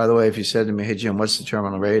terminal rate. By the way, if you said to me, hey, Jim, what's the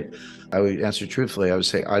terminal rate? I would answer truthfully. I would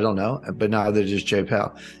say, I don't know, but neither does Jay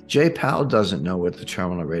Powell. Jay Powell doesn't know what the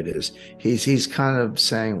terminal rate is. He's kind of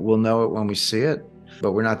saying, we'll know it when we see it,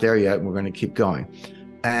 but we're not there yet, and we're going to keep going.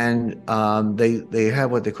 And they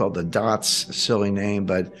have what they call the DOTS, silly name,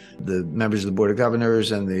 but the members of the Board of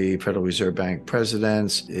Governors and the Federal Reserve Bank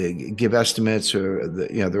presidents give estimates, or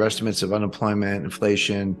their estimates of unemployment,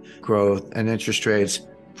 inflation, growth, and interest rates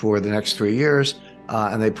for the next 3 years.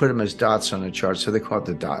 And they put them as dots on a chart, so they call it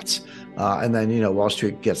the dots. And then, Wall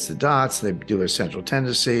Street gets the dots. They do a central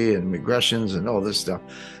tendency and regressions and all this stuff.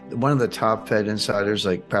 One of the top Fed insiders,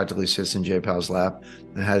 practically sits in Jay Powell's lap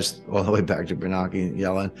and has all the way back to Bernanke and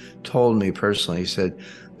Yellen, told me personally, he said,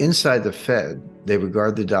 inside the Fed, they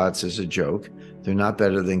regard the dots as a joke. They're not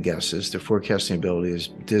better than guesses. Their forecasting ability is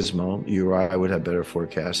dismal. You or I would have better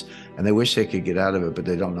forecasts. And they wish they could get out of it, but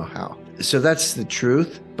they don't know how. So that's the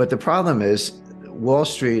truth. But the problem is, Wall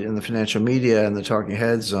Street and the financial media and the talking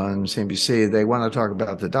heads on CNBC, they want to talk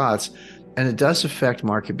about the dots, and it does affect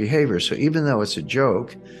market behavior. So even though it's a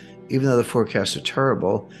joke, even though the forecasts are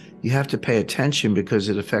terrible, you have to pay attention because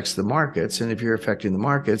it affects the markets. And if you're affecting the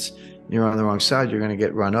markets, and you're on the wrong side, you're going to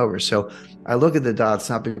get run over. So I look at the dots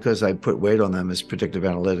not because I put weight on them as predictive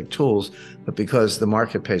analytic tools, but because the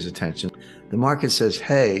market pays attention. The market says,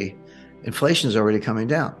 hey, inflation is already coming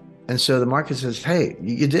down. And so the market says, hey,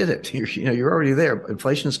 you did it. You're already there.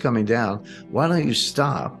 Inflation is coming down. Why don't you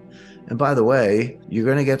stop? And by the way, you're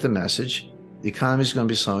going to get the message. The economy is going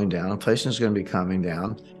to be slowing down. Inflation is going to be coming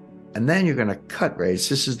down. And then you're going to cut rates.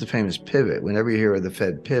 This is the famous pivot. Whenever you hear of the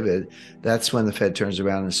Fed pivot, that's when the Fed turns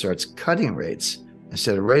around and starts cutting rates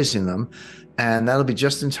instead of raising them. And that'll be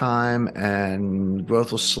just in time, and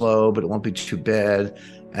growth will slow, but it won't be too bad.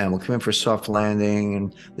 And we'll come in for a soft landing.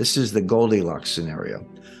 And this is the Goldilocks scenario.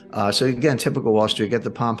 So again, typical Wall Street, get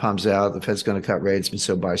the pom-poms out. The Fed's going to cut rates, and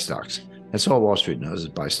so buy stocks. That's all Wall Street knows is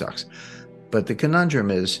buy stocks. But the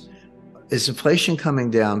conundrum is inflation coming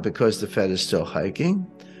down because the Fed is still hiking?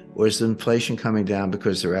 Or is the inflation coming down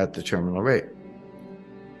because they're at the terminal rate?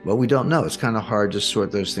 Well, we don't know. It's kind of hard to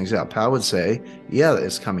sort those things out. Powell would say, yeah,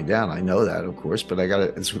 it's coming down. I know that, of course, but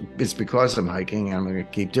it's because I'm hiking and I'm going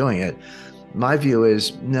to keep doing it. My view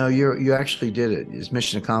is, no, you actually did it. It's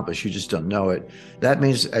mission accomplished. You just don't know it. That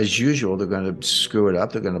means, as usual, they're going to screw it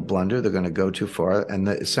up. They're going to blunder. They're going to go too far. And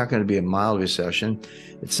it's not going to be a mild recession.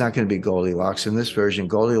 It's not going to be Goldilocks. In this version,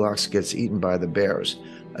 Goldilocks gets eaten by the bears.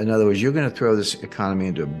 In other words, you're going to throw this economy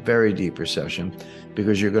into a very deep recession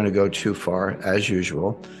because you're going to go too far, as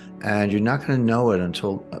usual. And you're not going to know it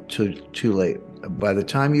until too late. By the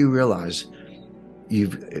time you realize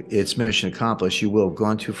it's mission accomplished, you will have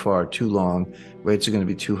gone too far, too long, rates are going to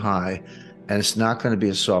be too high, and it's not going to be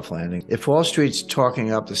a soft landing. If Wall Street's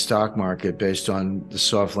talking up the stock market based on the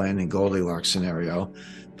soft landing Goldilocks scenario,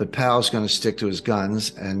 but Powell's going to stick to his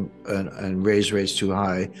guns and raise rates too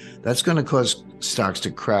high, that's going to cause stocks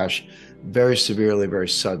to crash very severely, very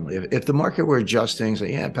suddenly. If the market were adjusting,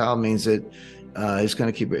 say, yeah, Powell means it, he's going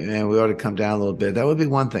to keep it, and we ought to come down a little bit, that would be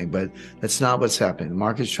one thing, but that's not what's happening. The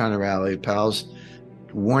market's trying to rally. Powell's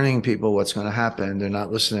warning people what's going to happen. They're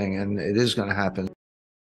not listening, and it is going to happen.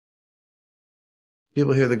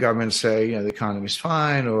 People hear the government say, the economy's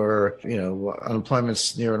fine, or,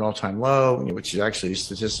 unemployment's near an all-time low, which is actually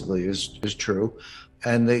statistically is true.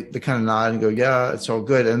 And they kind of nod and go, yeah, it's all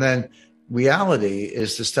good. And then reality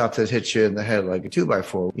is the stuff that hits you in the head like a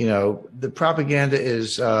 2x4. The propaganda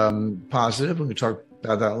is positive. We can talk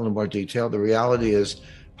about that in a little more detail. The reality is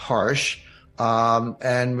harsh,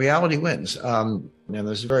 and reality wins. And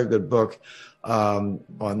there's a very good book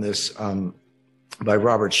on this by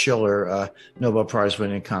Robert Shiller, Nobel Prize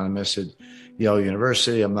winning economist at Yale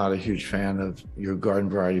University. I'm not a huge fan of your garden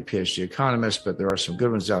variety PhD economists, but there are some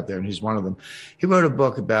good ones out there, and he's one of them. He wrote a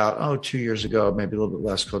book about, 2 years ago, maybe a little bit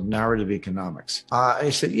less, called Narrative Economics.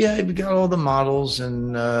 He said, yeah, we got all the models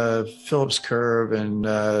and Phillips curve and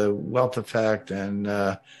wealth effect and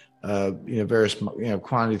various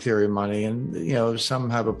quantity theory of money, and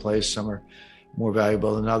some have a place, some are more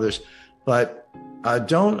valuable than others, but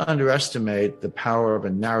don't underestimate the power of a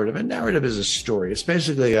narrative. A narrative is a story. It's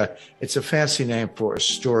basically it's a fancy name for a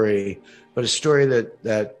story, but a story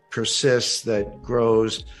that persists, that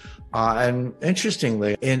grows. And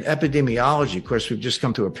interestingly, in epidemiology, of course, we've just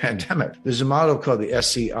come through a pandemic. There's a model called the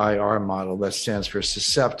SEIR model that stands for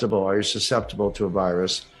susceptible. Are you susceptible to a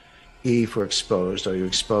virus? E for exposed. Are you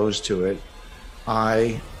exposed to it?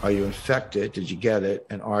 I, are you infected? Did you get it?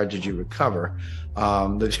 And R, did you recover?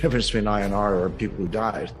 The difference between I and R are people who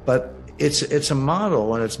died. But it's a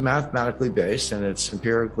model, and it's mathematically based, and it's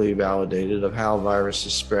empirically validated of how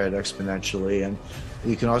viruses spread exponentially. And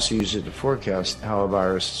you can also use it to forecast how a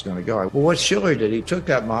virus is going to go. Well, what Shiller did, he took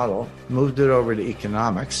that model, moved it over to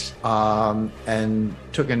economics, and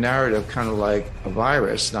took a narrative kind of like a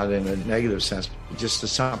virus, not in a negative sense, but just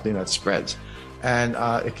as something that spreads. And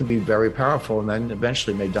it can be very powerful, and then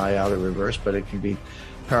eventually may die out or reverse, but it can be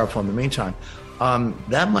powerful in the meantime.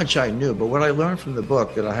 That much I knew, but what I learned from the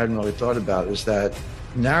book that I hadn't really thought about is that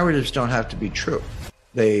narratives don't have to be true.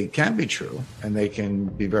 They can be true, and they can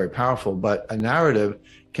be very powerful, but a narrative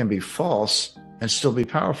can be false and still be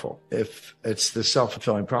powerful. If it's the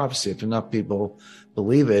self-fulfilling prophecy, if enough people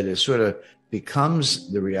believe it, it sort of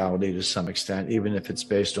becomes the reality to some extent, even if it's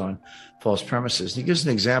based on false premises. He gives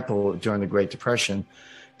an example during the Great Depression.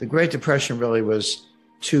 The Great Depression really was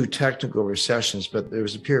two technical recessions, but there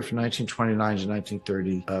was a period from 1929 to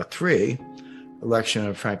 1933, election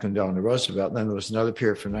of Franklin Delano Roosevelt. Then there was another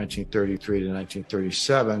period from 1933 to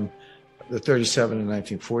 1937, the 37 and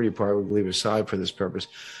 1940 part we leave aside for this purpose.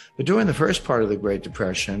 But during the first part of the Great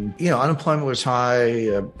Depression, unemployment was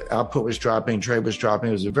high, output was dropping, trade was dropping.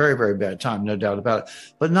 It was a very, very bad time, no doubt about it.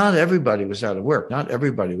 But not everybody was out of work. Not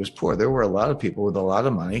everybody was poor. There were a lot of people with a lot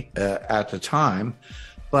of money at the time.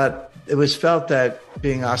 But it was felt that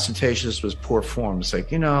being ostentatious was poor form. It's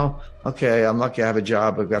like, okay, I'm lucky I have a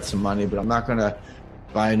job, I've got some money, but I'm not going to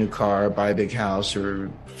buy a new car, buy a big house,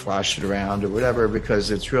 or flash it around or whatever,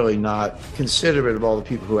 because it's really not considerate of all the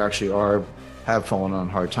people who actually have fallen on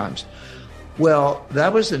hard times. Well,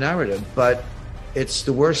 that was the narrative, but it's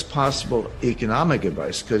the worst possible economic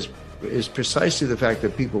advice, because it's precisely the fact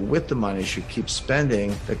that people with the money should keep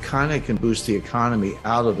spending that kind of can boost the economy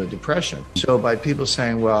out of a depression. So by people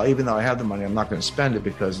saying, well, even though I have the money, I'm not going to spend it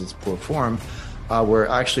because it's poor form, we're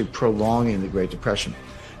actually prolonging the Great Depression.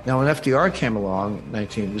 Now, when FDR came along,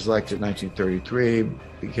 he was elected in 1933,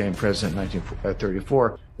 became president in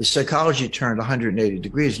 1934, the psychology turned 180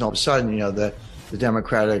 degrees, and all of a sudden, the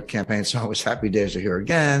Democratic campaign song was "Happy Days Are Here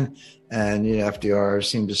Again," and FDR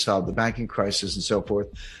seemed to solve the banking crisis and so forth.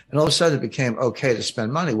 And all of a sudden, it became okay to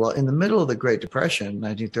spend money. Well, in the middle of the Great Depression,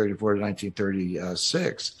 1934 to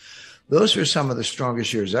 1936, those were some of the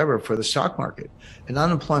strongest years ever for the stock market. And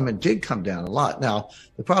unemployment did come down a lot. Now,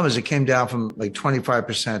 the problem is it came down from like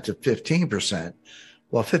 25% to 15%.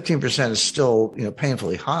 Well, 15% is still,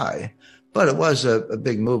 painfully high, but it was a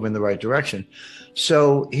big move in the right direction.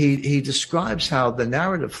 So he describes how the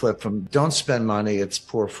narrative flipped from don't spend money, it's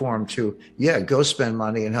poor form, to, go spend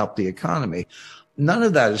money and help the economy. None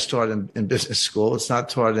of that is taught in business school. It's not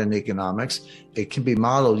taught in economics. It can be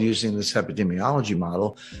modeled using this epidemiology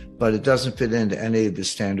model, but it doesn't fit into any of the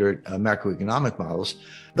standard macroeconomic models,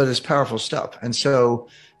 but it's powerful stuff. And so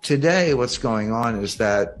today what's going on is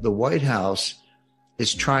that the White House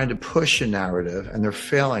is trying to push a narrative, and they're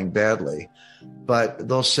failing badly. But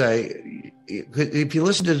they'll say, if you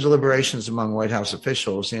listen to deliberations among White House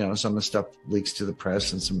officials, some of the stuff leaks to the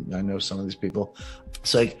press, and I know some of these people.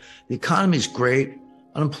 It's like the economy's great,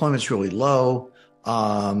 unemployment's really low.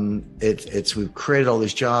 We've created all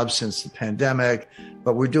these jobs since the pandemic,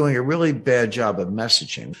 but we're doing a really bad job of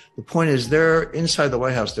messaging. The point is, they're inside the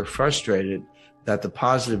White House, they're frustrated that the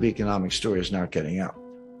positive economic story is not getting out.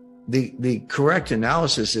 The correct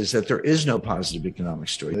analysis is that there is no positive economic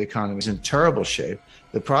story. The economy is in terrible shape.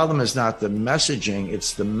 The problem is not the messaging,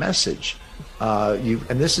 it's the message. And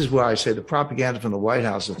this is why I say the propaganda from the White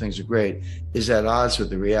House that things are great is at odds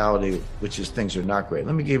with the reality, which is things are not great.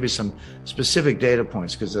 Let me give you some specific data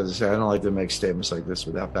points, because as I say, I don't like to make statements like this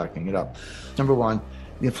without backing it up. Number one,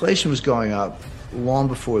 the inflation was going up long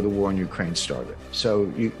before the war in Ukraine started.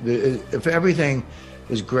 So if everything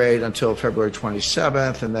was great until February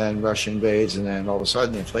 27th, and then Russia invades, and then all of a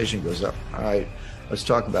sudden the inflation goes up. All right, let's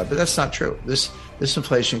talk about it. But that's not true. This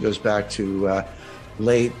inflation goes back to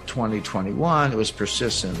late 2021. It was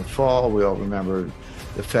persistent in the fall. We all remember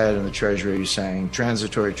the Fed and the Treasury saying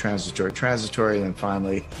transitory, transitory, transitory. And then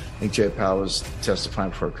finally, I think Jay Powell was testifying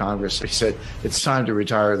before Congress. He said, it's time to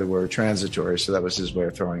retire the word transitory. So that was his way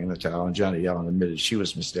of throwing in the towel. And Janet Yellen admitted she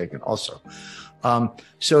was mistaken also.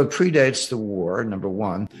 So it predates the war, number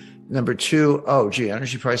one. Number two,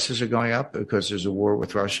 energy prices are going up because there's a war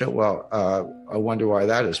with Russia. Well, I wonder why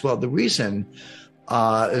that is. Well, the reason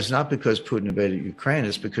is not because Putin invaded Ukraine.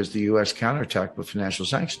 It's because the U.S. counterattacked with financial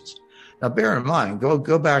sanctions. Now, bear in mind,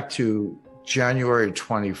 go back to January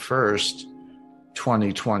 21st,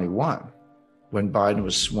 2021, when Biden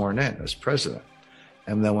was sworn in as president,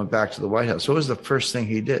 and then went back to the White House. What was the first thing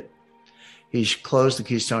he did? He closed the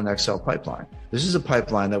Keystone XL pipeline. This is a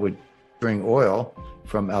pipeline that would bring oil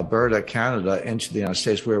from Alberta, Canada, into the United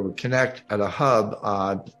States, where it would connect at a hub.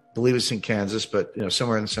 I believe it's in Kansas, but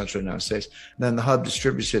somewhere in the central United States. And then the hub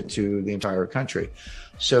distributes it to the entire country.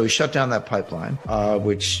 So he shut down that pipeline,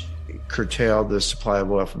 which curtailed the supply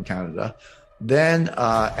of oil from Canada. Then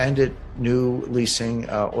ended new leasing,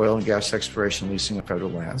 oil and gas exploration leasing of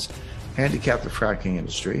federal lands, handicapped the fracking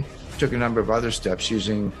industry, took a number of other steps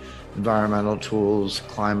using environmental tools,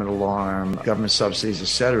 climate alarm, government subsidies, et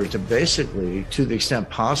cetera, to basically, to the extent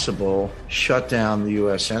possible, shut down the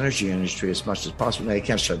U.S. energy industry as much as possible. Now, you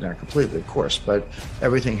can't shut down completely, of course, but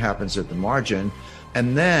everything happens at the margin.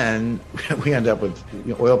 And then we end up with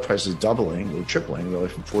oil prices doubling or tripling, really,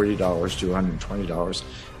 from $40 to $120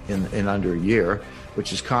 in under a year,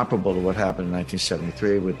 which is comparable to what happened in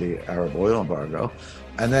 1973 with the Arab oil embargo.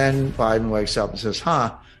 And then Biden wakes up and says,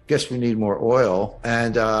 guess we need more oil.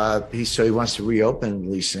 And so he wants to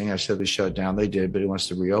reopen leasing. I said they shut it down. They did, but he wants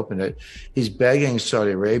to reopen it. He's begging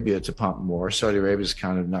Saudi Arabia to pump more. Saudi Arabia is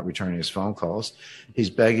kind of not returning his phone calls. He's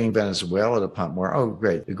begging Venezuela to pump more. Oh,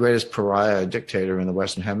 great. The greatest pariah dictator in the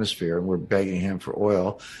Western Hemisphere, and we're begging him for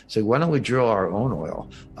oil. So why don't we drill our own oil?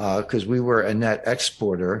 Because we were a net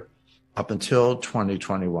exporter up until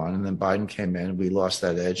 2021, and then Biden came in and we lost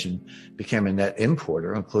that edge and became a net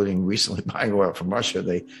importer, including recently buying oil from Russia.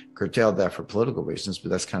 They curtailed that for political reasons,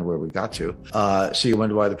 but that's kind of where we got to. So you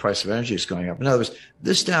wonder why the price of energy is going up. In other words,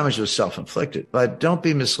 this damage was self-inflicted, but don't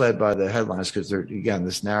be misled by the headlines because they're, again,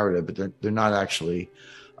 this narrative, but they're not actually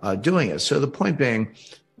doing it. So the point being,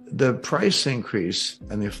 the price increase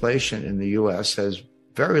and the inflation in the U.S. has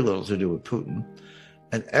very little to do with Putin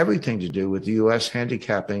and everything to do with the U.S.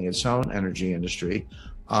 handicapping its own energy industry,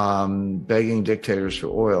 begging dictators for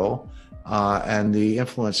oil, and the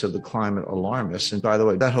influence of the climate alarmists. And by the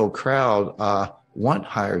way, that whole crowd want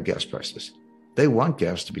higher gas prices. They want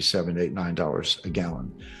gas to be $7, $8, $9 a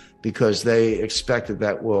gallon because they expect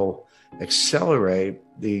that will accelerate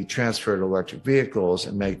the transfer to electric vehicles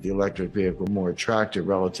and make the electric vehicle more attractive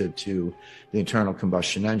relative to the internal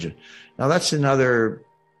combustion engine. Now, that's another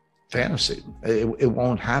fantasy. It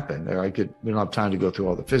won't happen. We don't have time to go through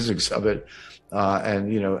all the physics of it.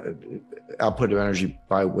 And, output of energy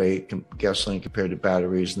by weight, gasoline compared to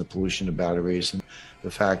batteries and the pollution of batteries and the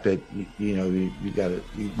fact that, we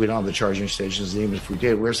don't have the charging stations. And even if we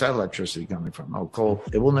did, where's that electricity coming from? Oh, coal.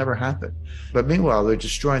 It will never happen. But meanwhile, they're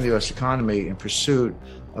destroying the U.S. economy in pursuit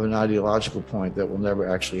of an ideological point that will never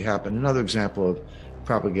actually happen. Another example of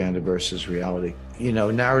propaganda versus reality.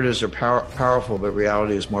 Narratives are powerful, but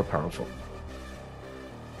reality is more powerful.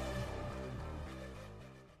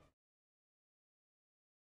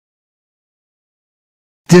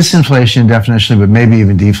 Disinflation, definition, but maybe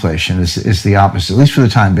even deflation is the opposite, at least for the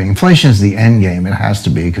time being. Inflation is the end game. It has to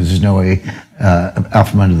be because there's no way out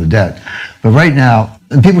from under the debt. But right now,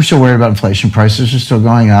 and people are still worried about inflation. Prices are still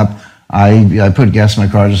going up. I put gas in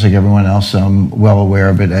my car just like everyone else, so I'm well aware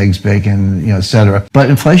of it, eggs, bacon, et cetera. But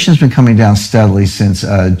inflation has been coming down steadily since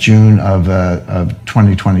June of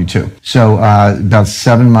 2022. So about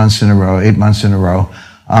 7 months in a row, 8 months in a row.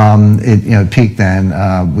 It peaked then.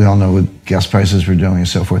 We all know what gas prices were doing and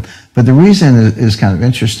so forth. But the reason is kind of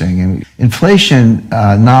interesting. And inflation,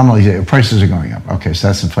 nominally, prices are going up. Okay, so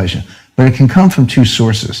that's inflation. But it can come from two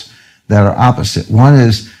sources that are opposite. One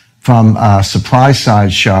is from supply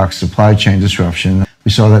side shocks, supply chain disruption.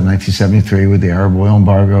 We saw that in 1973 with the Arab oil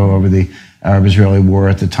embargo over the Arab-Israeli war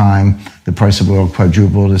at the time. The price of oil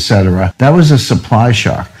quadrupled, et cetera. That was a supply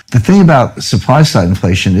shock. The thing about supply side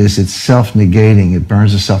inflation is it's self-negating. It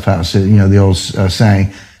burns itself out. So, the old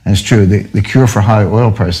saying, and it's true, the cure for high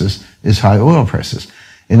oil prices is high oil prices.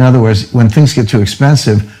 In other words, when things get too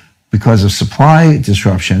expensive because of supply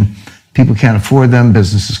disruption, people can't afford them,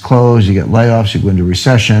 businesses close, you get layoffs, you go into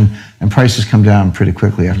recession, and prices come down pretty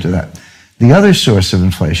quickly after that. The other source of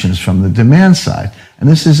inflation is from the demand side, and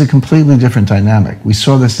this is a completely different dynamic. We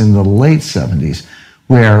saw this in the late 70s,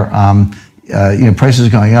 where prices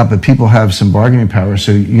are going up, but people have some bargaining power,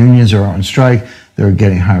 so unions are on strike, they're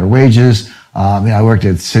getting higher wages. I worked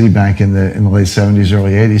at Citibank in the late 70s,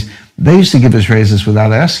 early 80s. They used to give us raises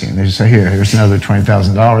without asking. They just say, here's another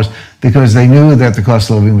 $20,000, because they knew that the cost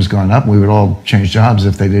of living was going up and we would all change jobs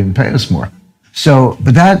if they didn't pay us more. So,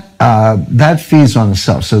 but that feeds on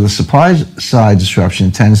itself. So the supply side disruption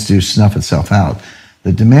tends to snuff itself out.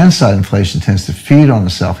 The demand side inflation tends to feed on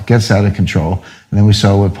itself. It gets out of control. And then we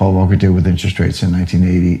saw what Paul Volcker did with interest rates in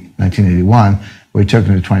 1981, where he took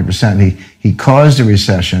them to 20%. He caused a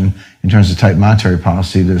recession in terms of tight monetary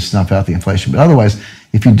policy to snuff out the inflation. But otherwise,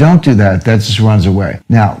 if you don't do that, that just runs away.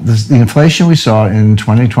 Now, the inflation we saw in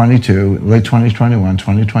 2022, late 2021,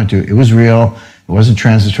 2022, it was real. It wasn't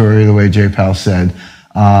transitory the way Jay Powell said.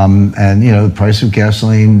 The price of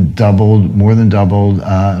gasoline doubled, more than doubled,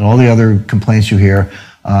 and all the other complaints you hear,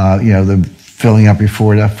 the filling up your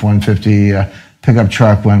Ford F-150 pickup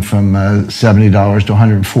truck went from $70 to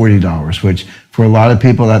 $140, which for a lot of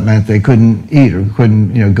people that meant they couldn't eat or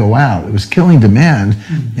couldn't, go out. It was killing demand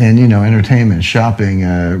in, entertainment, shopping,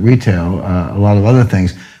 retail, a lot of other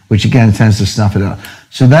things, which again tends to snuff it out.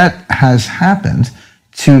 So that has happened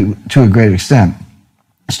to a great extent.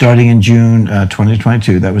 Starting in June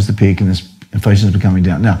 2022, that was the peak, and this inflation is coming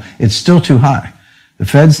down. Now, it's still too high. The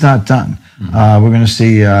Fed's not done. We're going to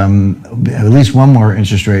see at least one more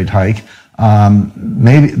interest rate hike,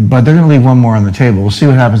 maybe, but they're going to leave one more on the table. We'll see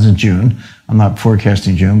what happens in June. I'm not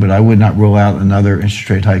forecasting June, but I would not rule out another interest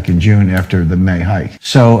rate hike in June after the May hike.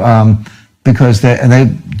 So because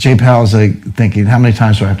Jay Powell's like thinking, how many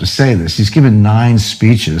times do I have to say this? He's given 9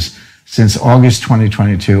 speeches since August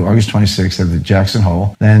 2022, August 26th at the Jackson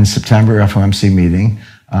Hole, then September FOMC meeting,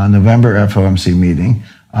 November FOMC meeting,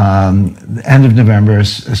 end of November, a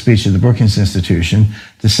speech at the Brookings Institution,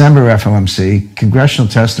 December FOMC, congressional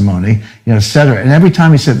testimony, et cetera. And every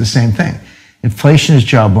time he said the same thing: inflation is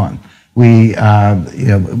job one. We've got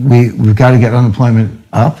to get unemployment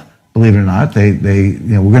up. Believe it or not, we're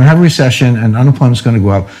going to have a recession and unemployment's going to go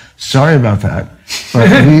up. Sorry about that,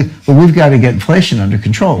 but we've got to get inflation under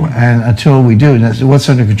control. And until we do, and what's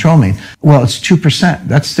under control mean? Well, it's 2%.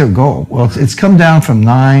 That's their goal. Well, it's come down from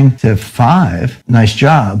 9 to 5. Nice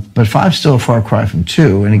job, but 5's still a far cry from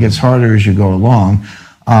 2, and it gets harder as you go along.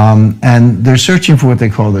 And they're searching for what they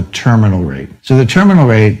call the terminal rate. So the terminal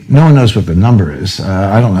rate, no one knows what the number is.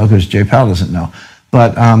 I don't know because Jay Powell doesn't know,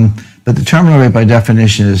 but the terminal rate by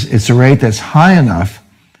definition it's a rate that's high enough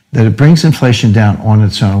that it brings inflation down on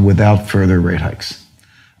its own without further rate hikes.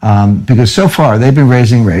 Because so far they've been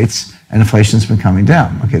raising rates and inflation's been coming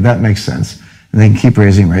down. Okay, that makes sense. And they can keep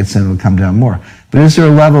raising rates and it'll come down more. But is there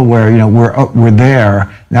a level where we're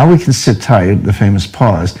there, now we can sit tight, the famous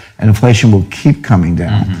pause, and inflation will keep coming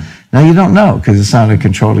down? Now you don't know because it's not a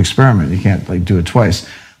controlled experiment. You can't do it twice.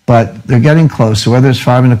 But they're getting close. So whether it's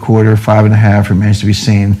 5.25, 5.5 remains to be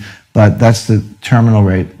seen. But that's the terminal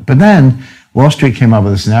rate. But then Wall Street came up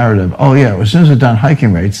with this narrative, oh yeah, as soon as they're done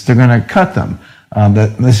hiking rates, they're going to cut them.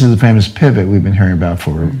 This is the famous pivot we've been hearing about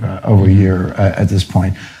for over a year at this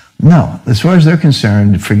point. No, as far as they're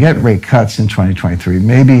concerned, forget rate cuts in 2023,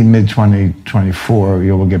 maybe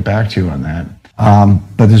mid-2024, we'll get back to you on that.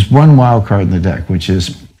 But there's one wild card in the deck, which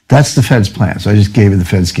is, that's the Fed's plan. So I just gave you the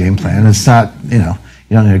Fed's game plan. It's not, you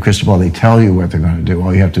don't need a crystal ball. They tell you what they're going to do.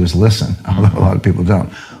 All you have to do is listen, although a lot of people don't.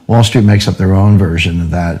 Wall Street makes up their own version of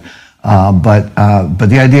that. But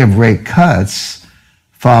the idea of rate cuts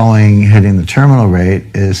following hitting the terminal rate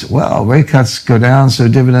is, well, rate cuts go down, so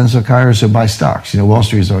dividends look higher, so buy stocks. Wall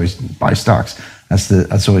Street is always buy stocks.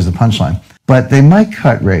 That's always the punchline. But they might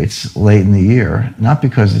cut rates late in the year, not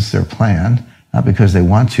because it's their plan, not because they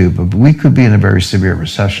want to, but we could be in a very severe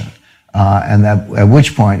recession. And at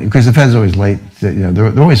which point, because the Fed's always late,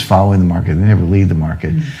 they're always following the market. They never lead the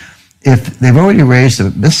market. If they've already raised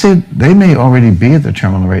it, let's say they may already be at the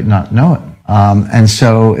terminal rate, not know it. And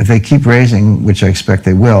so if they keep raising, which I expect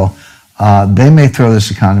they will, they may throw this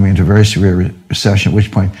economy into a very severe recession, at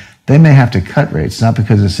which point they may have to cut rates, not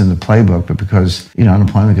because it's in the playbook, but because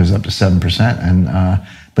unemployment goes up to 7%. And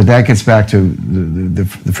but that gets back to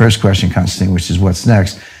the first question, Constantine, which is what's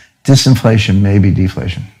next. Disinflation may be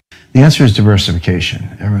deflation. The answer is diversification.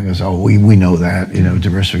 Everyone goes, oh, we know that,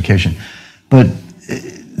 diversification. But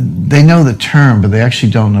they know the term, but they actually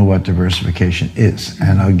don't know what diversification is.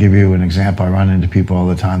 And I'll give you an example. I run into people all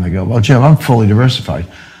the time. They go, well, Jim, I'm fully diversified.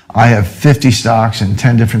 I have 50 stocks in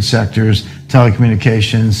 10 different sectors: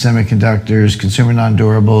 telecommunications, semiconductors, consumer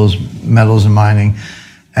non-durables, metals and mining.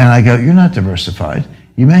 And I go, you're not diversified.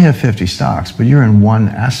 You may have 50 stocks, but you're in one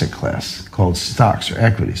asset class called stocks or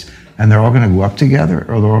equities. And they're all going to go up together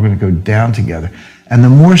or they're all going to go down together. And the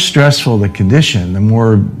more stressful the condition, the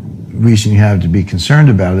more reason you have to be concerned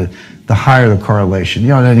about it, the higher the correlation.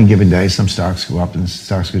 On any given day, some stocks go up and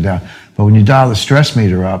stocks go down. But when you dial the stress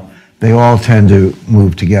meter up, they all tend to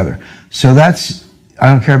move together. So I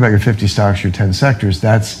don't care about your 50 stocks, your 10 sectors,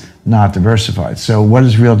 that's not diversified. So what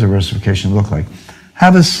does real diversification look like?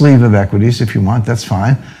 Have a sleeve of equities if you want, that's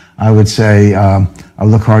fine. I would say I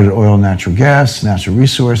look hard at oil, natural gas, natural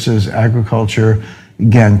resources, agriculture.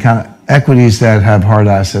 Again, kind of equities that have hard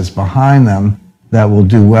assets behind them that will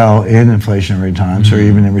do well in inflationary times or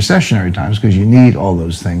even in recessionary times, because you need all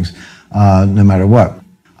those things no matter what.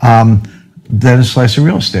 Then a slice of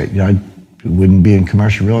real estate. I wouldn't be in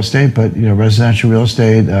commercial real estate, but residential real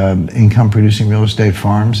estate, income-producing real estate,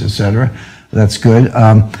 farms, etc. That's good.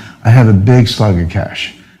 I have a big slug of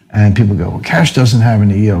cash. And people go, well, cash doesn't have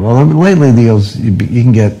any yield. Well, lately the yields, you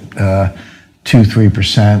can get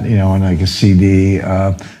 2-3%, on like a CD.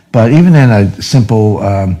 But even in a simple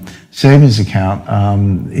savings account,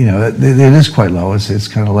 it is quite low. It's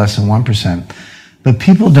kind of less than 1%. But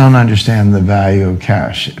people don't understand the value of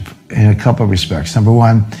cash in a couple of respects. Number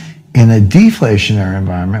one, in a deflationary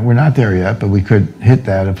environment, we're not there yet, but we could hit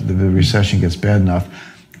that if the recession gets bad enough.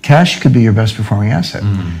 Cash could be your best performing asset.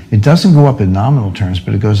 It doesn't go up in nominal terms,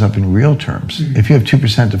 but it goes up in real terms. If you have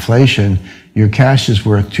 2% deflation, your cash is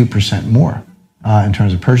worth 2% more in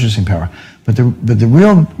terms of purchasing power. But the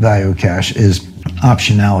real value of cash is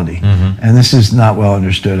optionality. And this is not well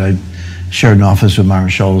understood. I shared an office with Myron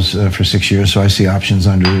Scholes for 6 years, so I see options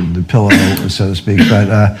under the pillow, so to speak.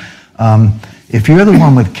 But if you're the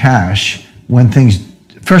one with cash, when things,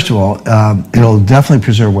 first of all, it'll definitely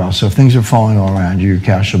preserve wealth. So if things are falling all around you, your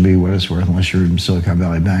cash will be what it's worth, unless you're in Silicon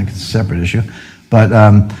Valley Bank. It's a separate issue. But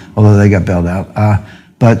although they got bailed out.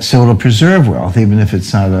 But so it'll preserve wealth, even if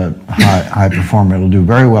it's not a high performer. It'll do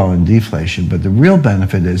very well in deflation. But the real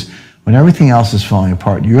benefit is when everything else is falling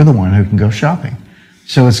apart, you're the one who can go shopping.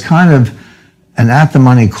 So it's kind of an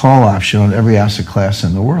at-the-money call option on every asset class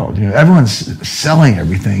in the world. You know, everyone's selling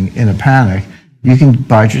everything in a panic. You can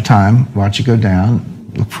bide your time, watch it go down,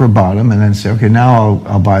 look for a bottom, and then say, okay, now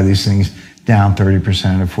I'll buy these things down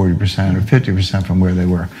 30% or 40% or 50% from where they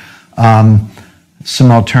were.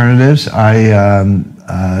 Some alternatives. I have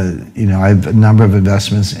a number of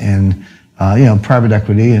investments in private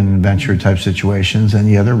equity and venture type situations, and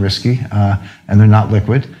yeah, they're risky and they're not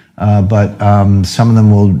liquid. But some of them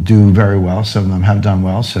will do very well. Some of them have done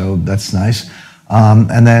well, so that's nice.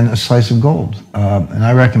 And then a slice of gold. And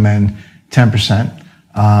I recommend 10%,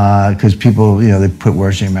 because people, they put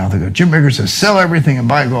words in your mouth. They go, Jim Rickards says, sell everything and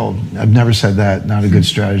buy gold. I've never said that. Not a good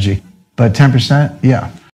strategy. But 10%, yeah.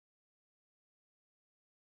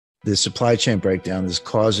 The supply chain breakdown is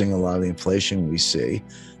causing a lot of the inflation we see.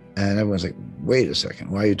 And everyone's like, wait a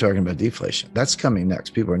second, why are you talking about deflation? That's coming next.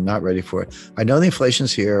 People are not ready for it. I know the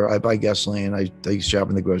inflation's here. I buy gasoline. I shop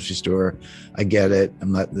in the grocery store. I get it.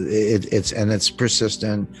 It's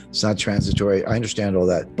persistent. It's not transitory. I understand all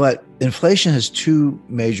that. But inflation has two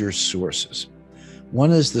major sources.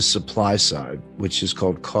 One is the supply side, which is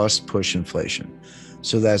called cost push inflation.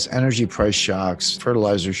 So that's energy price shocks,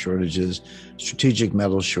 fertilizer shortages, strategic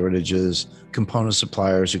metal shortages, component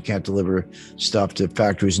suppliers who can't deliver stuff to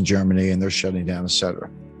factories in Germany and they're shutting down, et cetera.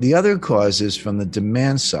 The other cause is from the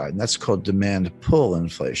demand side, and that's called demand pull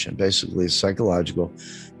inflation. Basically, it's psychological.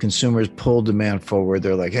 Consumers pull demand forward.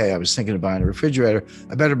 They're like, hey, I was thinking of buying a refrigerator.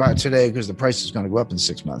 I better buy it today because the price is going to go up in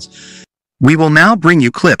 6 months. We will now bring you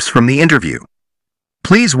clips from the interview.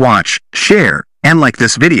 Please watch, share, and like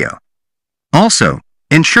this video. Also,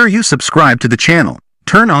 ensure you subscribe to the channel,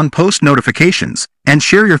 turn on post notifications, and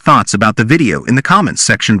share your thoughts about the video in the comments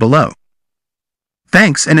section below.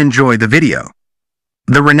 Thanks and enjoy the video.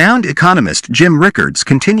 The renowned economist Jim Rickards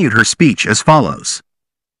continued her speech as follows.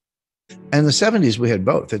 In the 70s, we had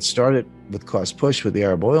both. It started with cost push with the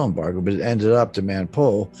Arab oil embargo, but it ended up demand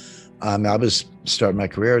pull. I was starting my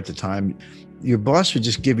career at the time. Your boss would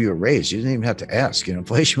just give you a raise. You didn't even have to ask.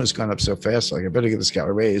 Inflation was going up so fast. Like, I better give this guy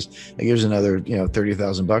a raise. Like, here's another,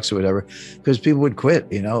 $30,000 or whatever, because people would quit,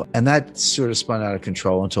 and that sort of spun out of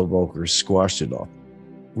control until Volcker squashed it all.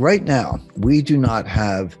 Right now, we do not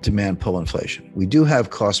have demand pull inflation. We do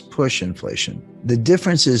have cost push inflation. The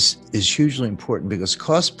difference is hugely important because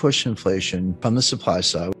cost push inflation from the supply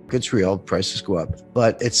side, it's real, prices go up,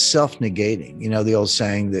 but it's self-negating. The old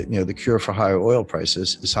saying that, the cure for higher oil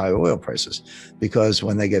prices is higher oil prices, because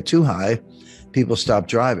when they get too high, people stop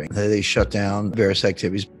driving. They shut down various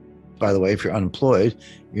activities. By the way, if you're unemployed,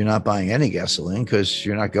 you're not buying any gasoline because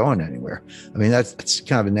you're not going anywhere. I mean, that's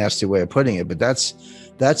kind of a nasty way of putting it, but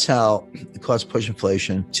that's how the cost push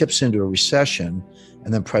inflation tips into a recession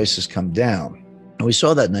and then prices come down. And we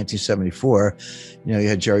saw that in 1974. You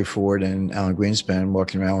had Jerry Ford and Alan Greenspan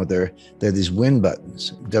walking around with they had these win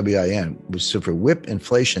buttons, WIN, which stood for whip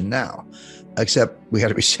inflation now, except we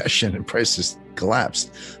had a recession and prices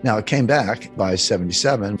collapsed. Now, it came back by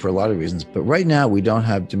 77 for a lot of reasons, but right now we don't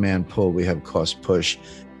have demand pull, we have cost push.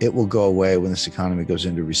 It will go away when this economy goes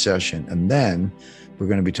into recession. And then we're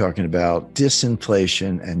going to be talking about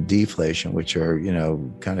disinflation and deflation, which are,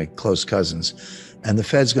 kind of close cousins. And the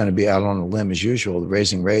Fed's going to be out on a limb as usual,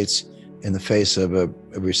 raising rates in the face of a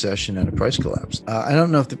recession and a price collapse. I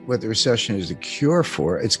don't know what the recession is a cure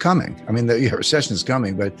for. It's coming. I mean, the recession is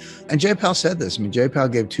coming, and Jay Powell said this. I mean, Jay Powell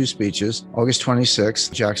gave two speeches, August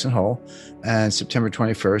 26th, Jackson Hole, and September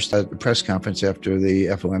 21st at the press conference after the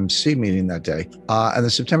FOMC meeting that day. And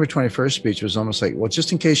the September 21st speech was almost like, well,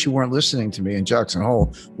 just in case you weren't listening to me in Jackson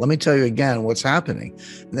Hole, let me tell you again what's happening.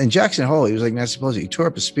 And in Jackson Hole, he was like Nancy Pelosi. He tore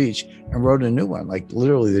up a speech and wrote a new one, like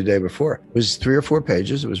literally the day before. It was 3 or 4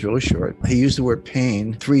 pages. It was really short. He used the word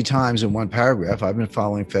pain 3 times in one paragraph. I've been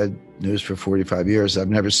following Fed news for 45 years. I've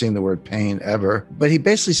never seen the word pain ever. But he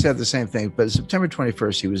basically said the same thing. But September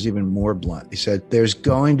 21st, he was even more blunt. He said, there's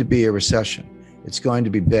going to be a recession. It's going to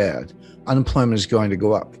be bad. Unemployment is going to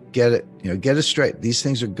go up. Get it, get it straight. These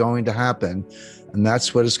things are going to happen. And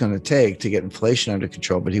that's what it's going to take to get inflation under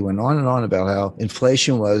control. But he went on and on about how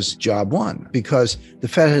inflation was job one, because the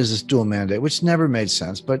Fed has this dual mandate, which never made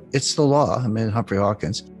sense, but it's the law. I mean, Humphrey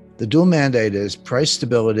Hawkins. The dual mandate is price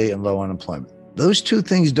stability and low unemployment. Those two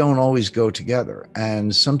things don't always go together.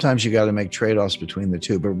 And sometimes you got to make trade-offs between the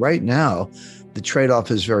two. But right now, the trade-off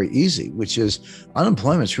is very easy, which is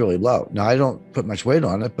unemployment's really low. Now, I don't put much weight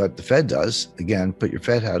on it, but the Fed does. Again, put your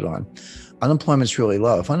Fed hat on. Unemployment's really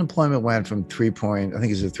low. If unemployment went from I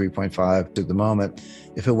think it's at 3.5 at the moment,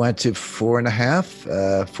 if it went to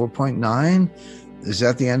 4.5, 4.9, is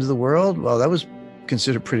that the end of the world? Well, that was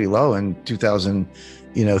considered pretty low in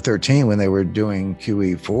 2013 when they were doing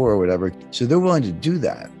QE4 or whatever. So they're willing to do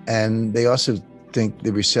that. And they also think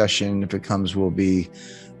the recession, if it comes, will be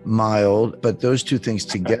mild. But those two things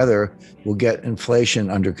together will get inflation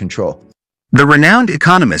under control. The renowned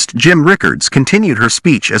economist Jim Rickards continued her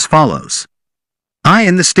speech as follows.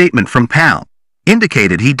 In the statement from Powell,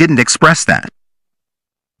 indicated he didn't express that.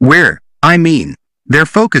 Their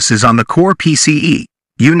focus is on the core PCE,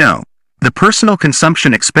 the Personal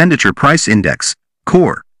Consumption Expenditure Price Index,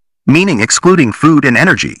 core, meaning excluding food and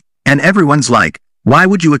energy, and everyone's like, why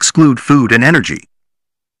would you exclude food and energy?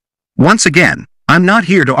 Once again, I'm not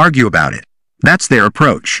here to argue about it. That's their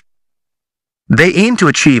approach. They aim to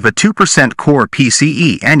achieve a 2% core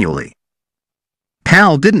PCE annually.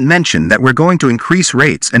 Powell didn't mention that we're going to increase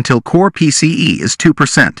rates until core PCE is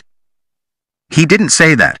 2%. He didn't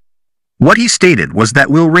say that. What he stated was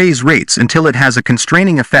that we'll raise rates until it has a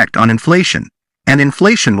constraining effect on inflation, and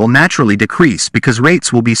inflation will naturally decrease because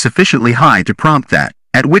rates will be sufficiently high to prompt that,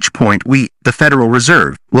 at which point we, the Federal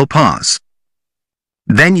Reserve, will pause.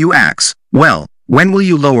 Then you ask, well, when will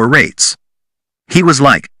you lower rates? He was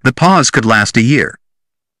like, the pause could last a year.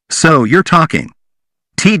 So you're talking.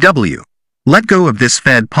 TW. Let go of this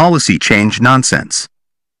Fed policy change nonsense.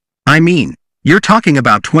 You're talking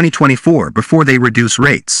about 2024 before they reduce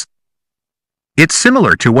rates. It's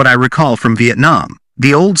similar to what I recall from Vietnam,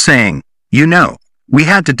 the old saying, we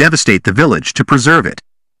had to devastate the village to preserve it.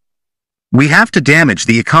 We have to damage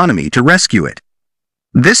the economy to rescue it.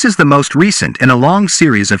 This is the most recent in a long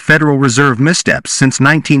series of Federal Reserve missteps since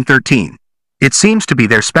 1913. It seems to be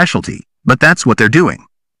their specialty, but that's what they're doing.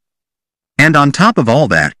 And on top of all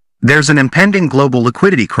that, there's an impending global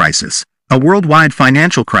liquidity crisis, a worldwide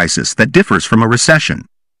financial crisis that differs from a recession.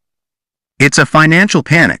 It's a financial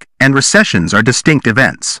panic, and recessions are distinct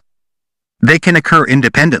events. They can occur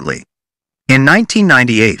independently. In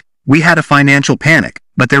 1998, we had a financial panic,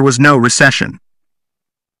 but there was no recession.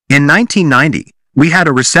 In 1990, we had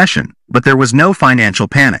a recession, but there was no financial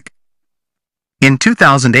panic. In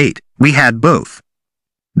 2008, we had both.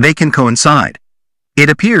 They can coincide. It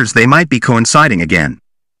appears they might be coinciding again.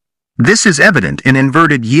 This is evident in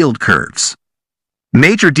inverted yield curves.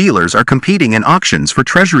 Major dealers are competing in auctions for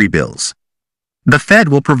Treasury bills. The Fed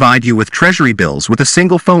will provide you with Treasury bills with a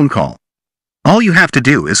single phone call. All you have to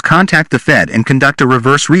do is contact the Fed and conduct a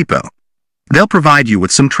reverse repo. They'll provide you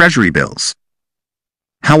with some Treasury bills.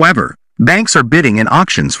 However, banks are bidding in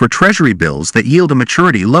auctions for Treasury bills that yield a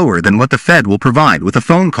maturity lower than what the Fed will provide with a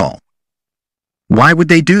phone call. Why would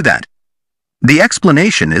they do that? The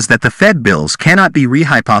explanation is that the Fed bills cannot be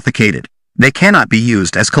rehypothecated. They cannot be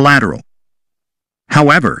used as collateral.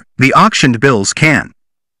 However, the auctioned bills can.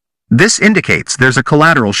 This indicates there's a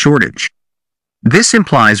collateral shortage. This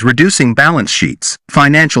implies reducing balance sheets,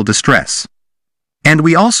 financial distress. And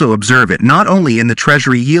we also observe it not only in the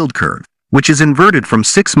Treasury yield curve, which is inverted from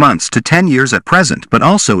 6 months to 10 years at present, but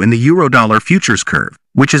also in the Eurodollar futures curve,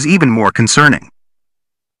 which is even more concerning.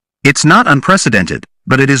 It's not unprecedented,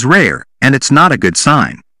 but it is rare, and it's not a good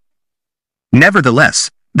sign. Nevertheless,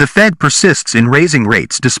 the Fed persists in raising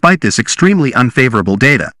rates despite this extremely unfavorable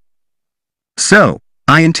data. So,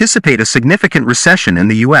 I anticipate a significant recession in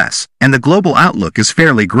the US, and the global outlook is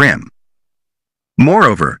fairly grim.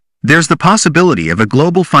 Moreover, there's the possibility of a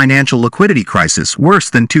global financial liquidity crisis worse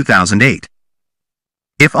than 2008.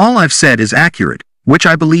 If all I've said is accurate, which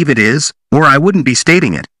I believe it is, or I wouldn't be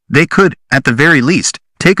stating it, they could, at the very least,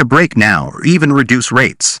 take a break now or even reduce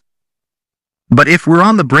rates. But if we're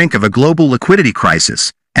on the brink of a global liquidity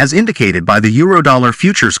crisis, as indicated by the Eurodollar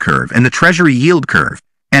futures curve and the Treasury yield curve,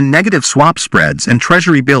 and negative swap spreads and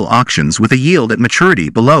Treasury bill auctions with a yield at maturity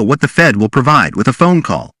below what the Fed will provide with a phone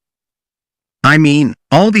call.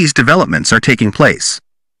 All these developments are taking place.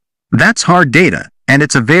 That's hard data, and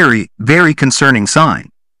it's a very, very concerning sign.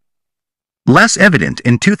 Less evident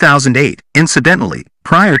in 2008, incidentally,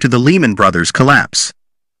 prior to the Lehman Brothers collapse.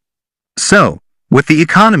 So, with the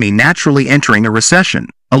economy naturally entering a recession,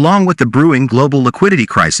 along with the brewing global liquidity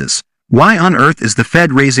crisis, why on earth is the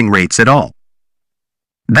Fed raising rates at all?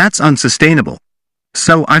 That's unsustainable.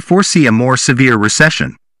 So I foresee a more severe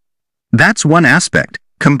recession. That's one aspect,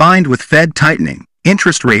 combined with Fed tightening,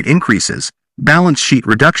 interest rate increases, balance sheet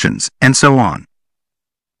reductions, and so on.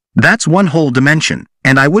 That's one whole dimension,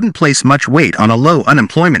 and I wouldn't place much weight on a low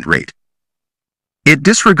unemployment rate. It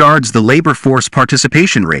disregards the labor force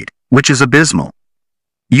participation rate, which is abysmal.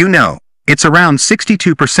 You know, it's around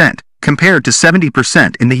 62% compared to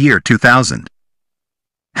 70% in the year 2000.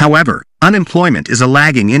 However, unemployment is a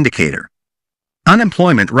lagging indicator.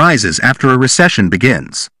 Unemployment rises after a recession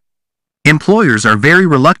begins. Employers are very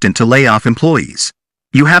reluctant to lay off employees.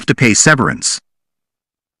 You have to pay severance.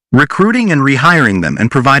 Recruiting and rehiring them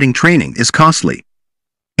and providing training is costly.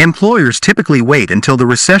 Employers typically wait until the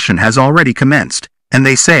recession has already commenced, and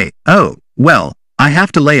they say, "Oh, well, I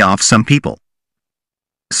have to lay off some people."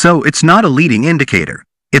 So it's not a leading indicator,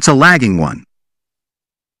 it's a lagging one.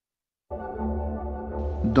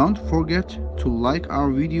 Don't forget to like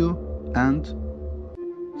our video and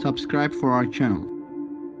subscribe for our channel.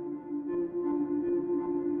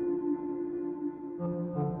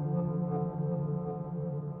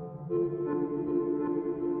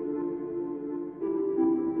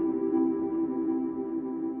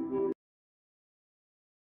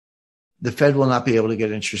 The Fed will not be able to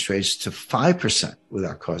get interest rates to 5%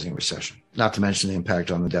 without causing a recession, not to mention the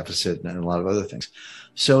impact on the deficit and a lot of other things.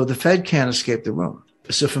 So the Fed can't escape the room.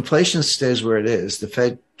 So if inflation stays where it is, the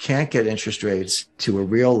Fed can't get interest rates to a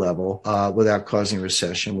real level without causing a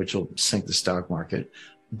recession, which will sink the stock market.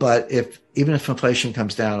 But even if inflation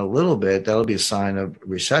comes down a little bit, that'll be a sign of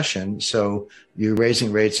recession. So you're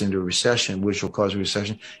raising rates into a recession, which will cause a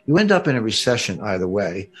recession. You end up in a recession either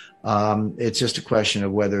way. It's just a question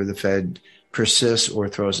of whether the Fed persists or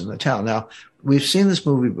throws in the towel. Now, we've seen this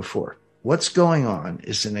movie before. What's going on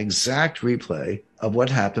is an exact replay of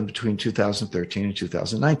what happened between 2013 and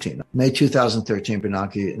 2019. May 2013,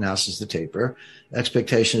 Bernanke announces the taper.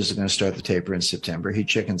 Expectation is they're going to start the taper in September. He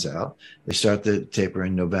chickens out. They start the taper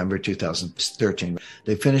in November 2013.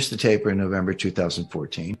 They finish the taper in November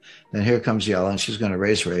 2014. Then here comes Yellen. She's going to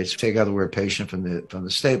raise rates. Take out the word patient from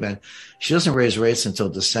the statement. She doesn't raise rates until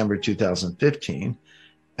December 2015.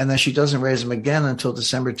 And then she doesn't raise them again until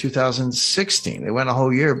December 2016. They went a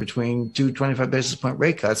whole year between two 25 basis point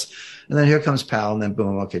rate cuts. And then here comes Powell, and then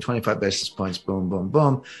boom, okay, 25 basis points, boom, boom,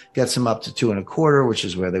 boom, gets them up to 2.25, which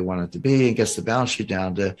is where they want it to be, and gets the balance sheet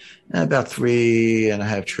down to about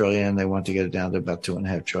 $3.5 trillion. They want to get it down to about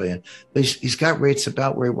 $2.5 trillion. But he's got rates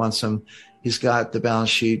about where he wants them. He's got the balance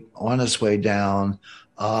sheet on its way down,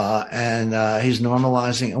 and he's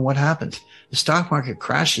normalizing. And what happens? The stock market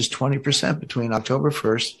crashes 20% between October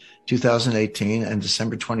 1st, 2018 and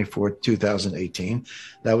December 24th, 2018.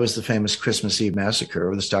 That was the famous Christmas Eve massacre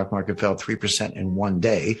where the stock market fell 3% in one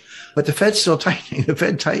day. But the Fed's still tightening. The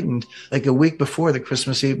Fed tightened like a week before the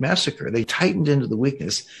Christmas Eve massacre. They tightened into the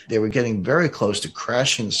weakness. They were getting very close to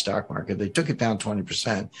crashing the stock market. They took it down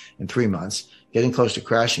 20% in 3 months, getting close to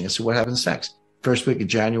crashing it. So what happens next? First week of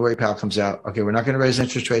January, Powell comes out. Okay, we're not going to raise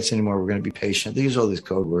interest rates anymore. We're going to be patient. They use all these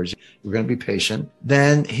code words. We're going to be patient.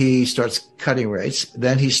 Then he starts cutting rates.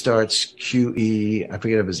 Then he starts QE. I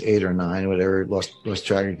forget if it was 8 or 9, whatever. Lost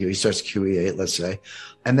track of QE. He starts QE 8, let's say.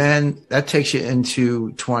 And then that takes you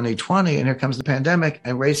into 2020. And here comes the pandemic,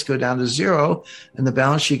 and rates go down to 0. And the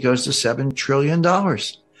balance sheet goes to $7 trillion.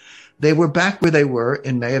 They were back where they were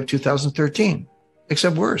in May of 2013.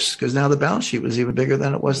 Except worse, because now the balance sheet was even bigger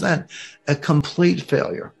than it was then. A complete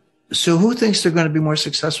failure. So who thinks they're going to be more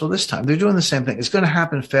successful this time? They're doing the same thing. It's going to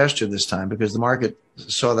happen faster this time because the market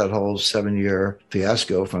saw that whole 7-year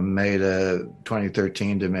fiasco from May to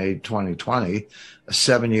 2013 to May 2020, a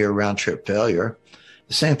 7-year round trip failure.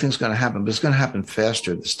 The same thing's going to happen, but it's going to happen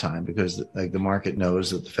faster this time because the market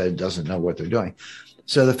knows that the Fed doesn't know what they're doing.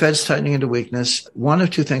 So the Fed's tightening into weakness. One of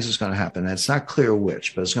two things is going to happen. And it's not clear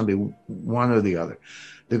which, but it's going to be one or the other.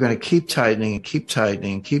 They're going to keep tightening and keep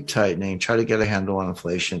tightening and keep tightening, try to get a handle on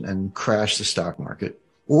inflation and crash the stock market.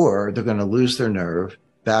 Or they're going to lose their nerve,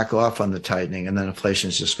 back off on the tightening, and then inflation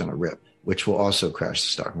is just going to rip, which will also crash the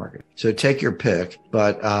stock market. So take your pick,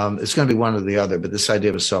 but it's going to be one or the other. But this idea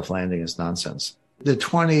of a soft landing is nonsense. The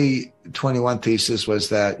 2021 thesis was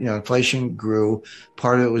that, inflation grew.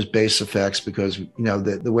 Part of it was base effects because,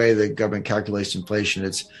 the way the government calculates inflation,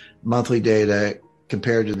 it's monthly data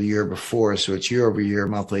compared to the year before. So it's year over year,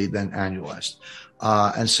 monthly, then annualized.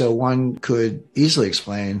 And so one could easily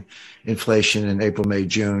explain inflation in April, May,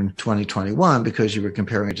 June 2021 because you were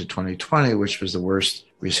comparing it to 2020, which was the worst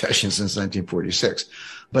recession since 1946.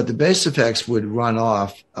 But the base effects would run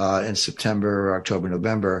off in September, October,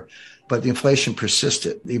 November. But the inflation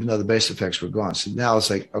persisted, even though the base effects were gone. So now it's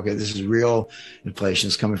like, okay, this is real inflation.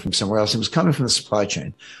 It's coming from somewhere else. It was coming from the supply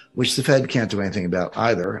chain, which the Fed can't do anything about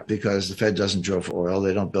either, because the Fed doesn't drill for oil.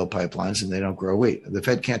 They don't build pipelines, and they don't grow wheat. The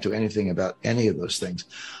Fed can't do anything about any of those things.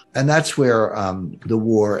 And that's where the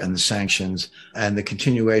war and the sanctions and the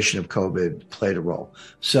continuation of COVID played a role.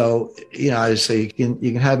 So, I say you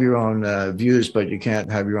can have your own views, but you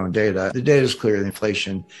can't have your own data. The data is clear. The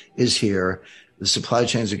inflation is here. The supply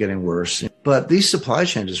chains are getting worse. But these supply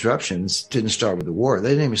chain disruptions didn't start with the war. They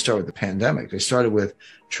didn't even start with the pandemic. They started with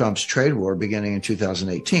Trump's trade war beginning in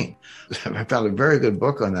 2018. I found a very good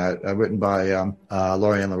book on that written by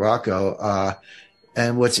Lorianne LaRocco.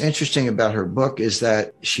 And what's interesting about her book is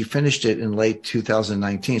that she finished it in late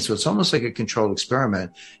 2019. So it's almost like a controlled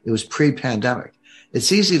experiment. It was pre-pandemic.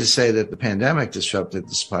 It's easy to say that the pandemic disrupted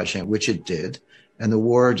the supply chain, which it did, and the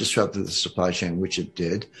war disrupted the supply chain, which it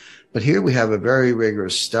did. But here we have a very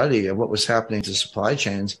rigorous study of what was happening to supply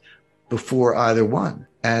chains before either one.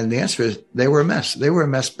 And the answer is they were a mess. They were a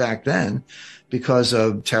mess back then because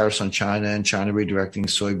of tariffs on China and China redirecting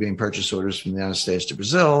soybean purchase orders from the United States to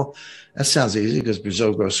Brazil. That sounds easy because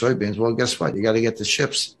Brazil grows soybeans. Well, guess what? You got to get the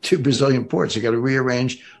ships to Brazilian ports. You got to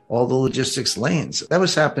rearrange all the logistics lanes. That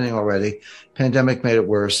was happening already. Pandemic made it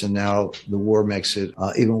worse, and now the war makes it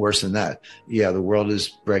even worse than that. Yeah, the world is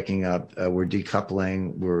breaking up. We're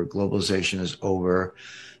decoupling. Globalization is over.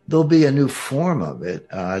 There'll be a new form of it.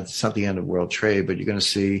 It's not the end of world trade, but you're going to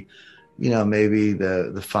see, maybe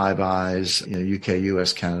the Five Eyes, UK,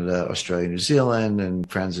 US, Canada, Australia, New Zealand,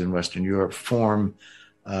 and friends in Western Europe form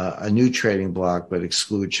a new trading bloc, but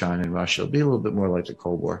exclude China and Russia. It'll be a little bit more like the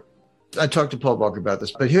Cold War. I talked to Paul Volcker about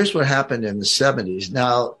this, but here's what happened in the 70s.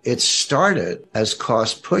 Now, it started as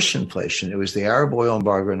cost push inflation. It was the Arab oil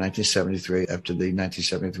embargo in 1973, after the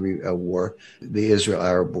 1973 war, the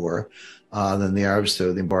Israel-Arab war. Then the Arabs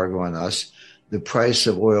threw the embargo on us. The price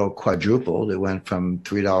of oil quadrupled. It went from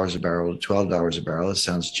 $3 a barrel to $12 a barrel. It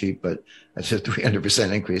sounds cheap, but that's a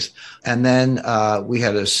 300% increase. And then we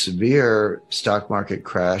had a severe stock market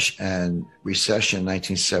crash and recession in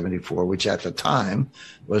 1974, which at the time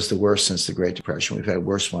was the worst since the Great Depression. We've had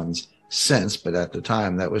worse ones since, but at the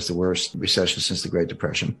time, that was the worst recession since the Great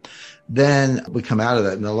Depression. Then we come out of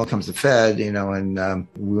that, and along comes the Fed, and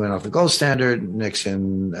we went off the gold standard.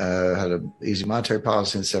 Nixon had an easy monetary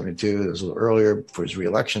policy in 72. It was a little earlier for his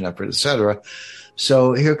reelection effort, et cetera.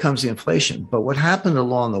 So here comes the inflation. But what happened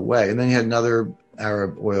along the way, and then you had another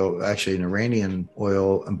Arab oil, actually an Iranian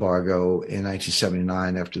oil embargo in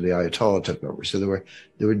 1979 after the Ayatollah took over. So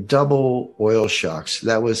there were double oil shocks.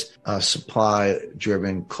 That was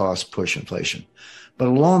supply-driven cost push inflation. But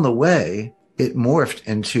along the way, it morphed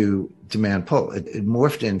into demand pull. It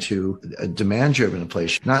morphed into a demand-driven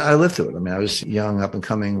inflation. Now, I lived through it. I mean, I was a young,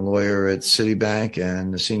 up-and-coming lawyer at Citibank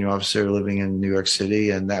and a senior officer living in New York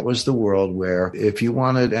City. And that was the world where if you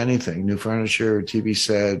wanted anything, new furniture, TV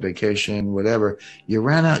set, vacation, whatever, you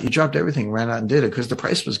ran out, you dropped everything, ran out and did it because the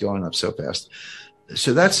price was going up so fast.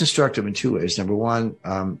 So that's instructive in two ways. Number one,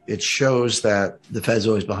 it shows that the Fed's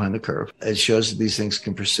always behind the curve. It shows that these things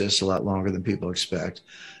can persist a lot longer than people expect.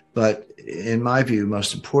 But in my view,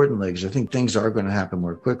 most importantly, because I think things are going to happen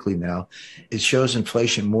more quickly now, it shows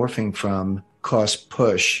inflation morphing from cost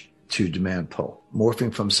push to demand pull,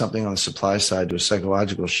 morphing from something on the supply side to a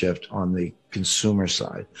psychological shift on the consumer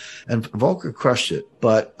side. And Volcker crushed it,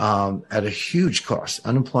 but at a huge cost.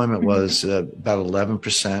 Unemployment was about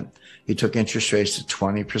 11%. He took interest rates to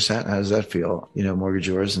 20%. How does that feel?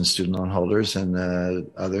 Mortgagors and student loan holders and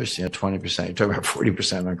others, 20%. You're talking about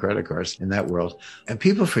 40% on credit cards in that world. And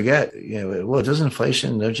people forget, well, doesn't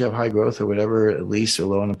inflation, don't you have high growth or whatever, at least, or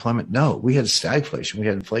low unemployment? No, we had stagflation. We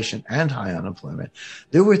had inflation and high unemployment.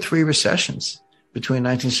 There were 3 recessions between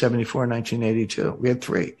 1974 and 1982. We had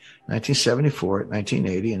 3, 1974,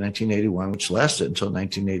 1980, and 1981, which lasted until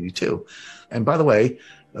 1982. And by the way,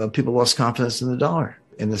 people lost confidence in the dollar.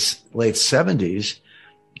 In the late 70s,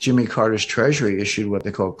 Jimmy Carter's Treasury issued what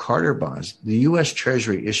they call Carter bonds. The U.S.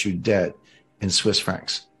 Treasury issued debt in Swiss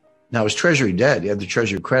francs. Now, it was Treasury debt. You had the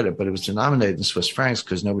Treasury credit, but it was denominated in Swiss francs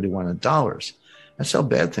because nobody wanted dollars. That's how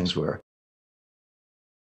bad things were.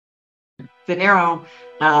 The narrow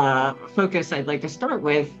focus I'd like to start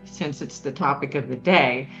with, since it's the topic of the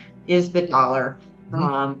day, is the dollar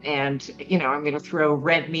And, I'm going to throw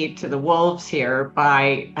red meat to the wolves here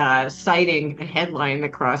by citing a headline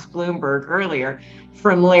across Bloomberg earlier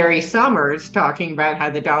from Larry Summers talking about how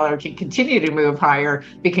the dollar can continue to move higher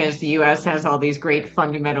because the U.S. has all these great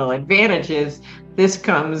fundamental advantages. This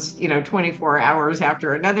comes, 24 hours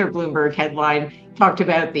after another Bloomberg headline talked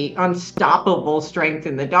about the unstoppable strength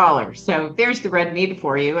in the dollar. So there's the red meat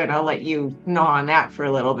for you, and I'll let you gnaw on that for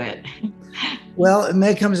a little bit. Well, it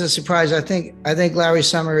may come as a surprise. I think Larry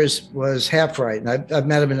Summers was half right, and I've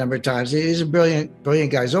met him a number of times. He's a brilliant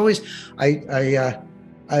guy.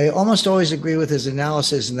 I almost always agree with his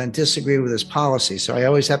analysis and then disagree with his policy. So I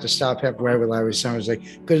always have to stop halfway with Larry Summers.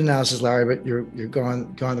 Like, good analysis, Larry, but you're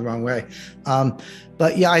going the wrong way.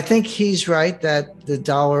 But yeah, I think he's right that the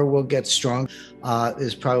dollar will get strong.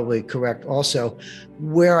 Is probably correct. Also,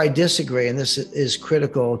 where I disagree, and this is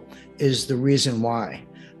critical, is the reason why.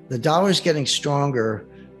 The dollar's getting stronger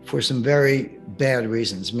for some very bad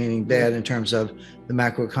reasons, meaning bad in terms of the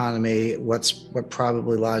macroeconomy, what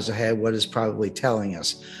probably lies ahead, what is probably telling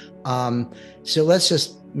us. So let's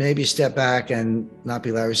just maybe step back and not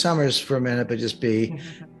be Larry Summers for a minute, but just be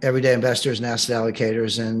everyday investors and asset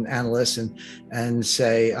allocators and analysts and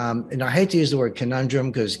say, and I hate to use the word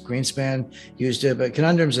conundrum because Greenspan used it, but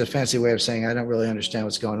conundrum is a fancy way of saying I don't really understand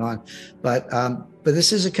what's going on. But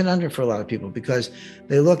this is a conundrum for a lot of people because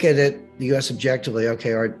they look at it, the U.S. objectively,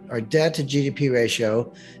 okay, our debt to GDP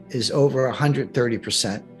ratio is over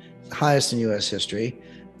 130%, highest in U.S. history.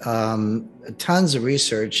 Tons of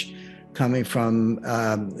research coming from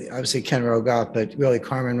obviously Ken Rogoff, but really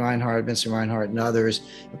Carmen Reinhart, Vincent Reinhart, and others,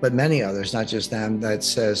 but many others, not just them, that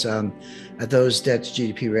says at those debt to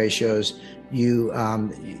GDP ratios, you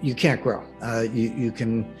can't grow. You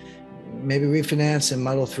can maybe refinance and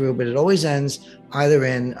muddle through, but it always ends either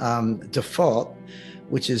in default,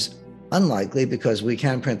 which is unlikely because we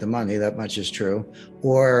can print the money, that much is true,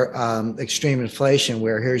 or extreme inflation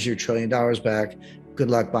where here's your $1 trillion back, good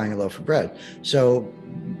luck buying a loaf of bread. So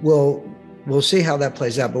we'll see how that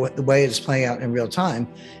plays out. But the way it's playing out in real time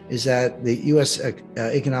is that the U.S.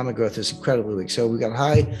 economic growth is incredibly weak. So we've got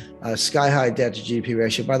high, sky high debt to GDP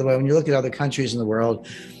ratio. By the way, when you look at other countries in the world,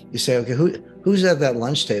 you say, okay, who's at that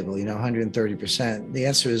lunch table? 130%. The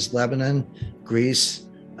answer is Lebanon, Greece,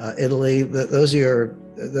 Italy. Those are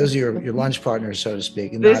your lunch partners, so to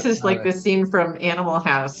speak. And this is like the scene from Animal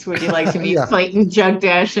House. Would you like to meet Clayton,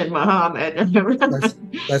 Jagdash, and Muhammad?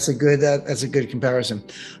 that's a good comparison.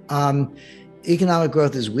 Economic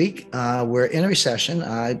growth is weak. We're in a recession.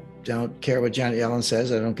 I don't care what Janet Yellen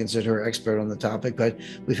says. I don't consider her expert on the topic, but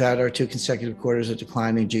we've had our 2 consecutive quarters of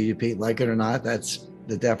declining GDP. Like it or not, that's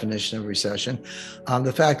the definition of recession.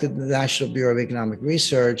 The fact that the National Bureau of Economic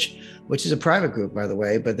Research, which is a private group, by the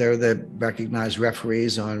way, but they're the recognized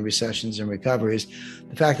referees on recessions and recoveries,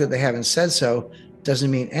 the fact that they haven't said so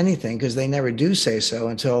doesn't mean anything because they never do say so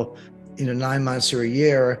until 9 months or a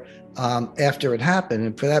year after it happened.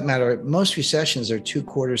 And for that matter, most recessions are 2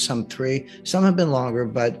 quarters, some 3, some have been longer,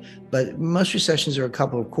 but most recessions are a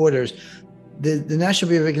couple of quarters. The National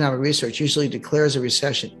Bureau of Economic Research usually declares a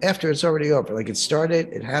recession after it's already over. Like it started,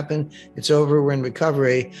 it happened, it's over, we're in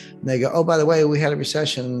recovery. And they go, oh, by the way, we had a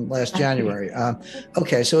recession last January.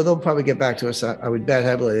 Okay, so they'll probably get back to us, I would bet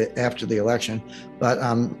heavily after the election. But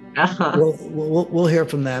we'll hear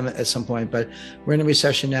from them at some point. But we're in a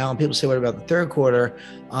recession now. And people say, what about the third quarter?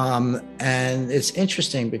 And it's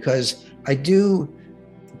interesting because I do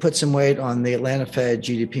put some weight on the Atlanta Fed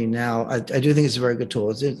GDP now. I do think it's a very good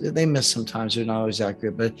tool. They miss sometimes, they're not always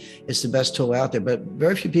accurate, but it's the best tool out there. But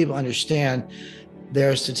very few people understand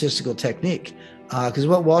their statistical technique. Because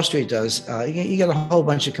what Wall Street does, you get a whole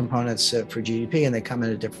bunch of components for GDP and they come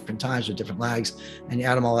in at different times with different lags and you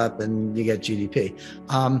add them all up and you get GDP.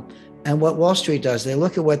 And what Wall Street does, they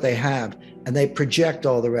look at what they have and they project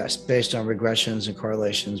all the rest based on regressions and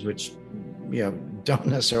correlations, which don't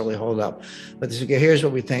necessarily hold up. But they say, okay, here's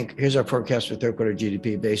what we think. Here's our forecast for third quarter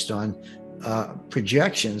GDP based on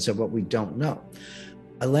projections of what we don't know.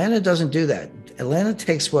 Atlanta doesn't do that. Atlanta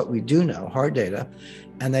takes what we do know, hard data,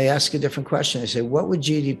 and they ask a different question. They say, what would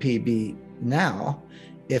GDP be now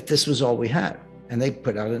if this was all we had? And they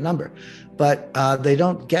put out a number. But they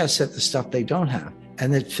don't guess at the stuff they don't have.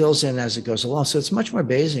 And it fills in as it goes along. So it's much more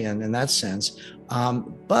Bayesian in that sense.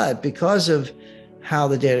 But because of how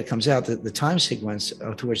the data comes out, the time sequence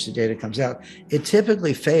to which the data comes out, it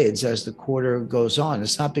typically fades as the quarter goes on.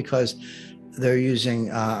 It's not because they're using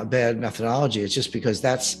bad methodology. It's just because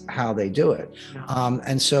that's how they do it.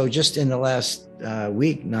 And so just in the last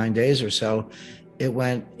week, 9 days or so, it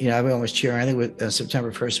went, everyone was cheering. I think with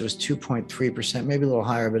September 1st, it was 2.3%, maybe a little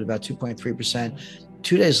higher, but about 2.3%.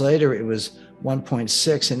 2 days later, it was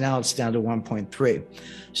 1.6, and now it's down to 1.3.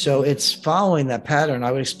 So it's following that pattern.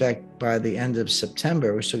 I would expect by the end of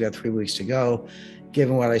September, we still got 3 weeks to go,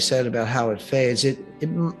 given what I said about how it fades,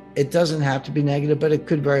 it doesn't have to be negative, but it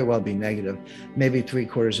could very well be negative, maybe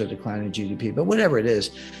 3/4 of decline in GDP. But whatever it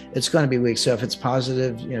is, it's going to be weak. So if it's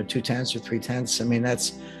positive, 2/10 or 3/10, I mean,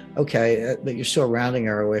 that's okay, but you're still a rounding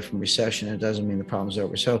error away from recession. It doesn't mean the problem's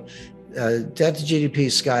over. So debt to GDP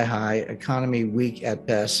is sky high, economy weak at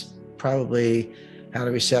best, probably out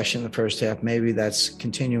of recession in the first half. Maybe that's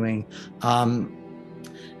continuing.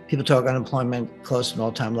 People talk unemployment close to an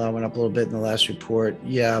all-time low, went up a little bit in the last report.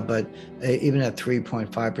 Yeah, but even at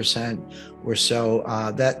 3.5% or so,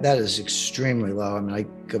 that is extremely low. I mean, I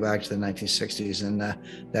go back to the 1960s, and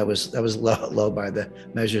that was low by the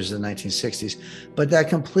measures of the 1960s. But that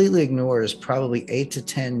completely ignores probably 8 to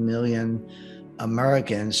 10 million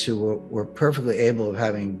Americans who were perfectly able of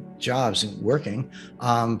having jobs and working,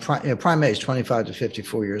 prime age 25 to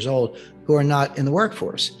 54 years old, who are not in the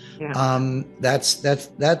workforce. Yeah.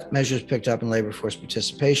 That measure is picked up in labor force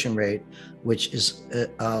participation rate, which is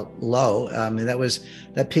low. I mean,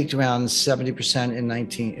 that peaked around 70%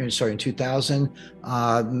 in 2000,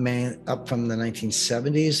 up from the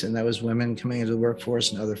 1970s, and that was women coming into the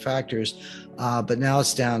workforce and other factors. But now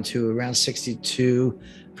it's down to around 62%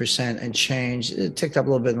 and change. It ticked up a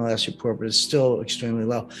little bit in the last report, but it's still extremely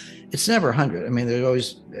low. It's never 100. I mean, there's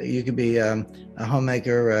always, you could be a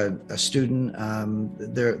homemaker, a student,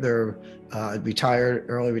 they're retired,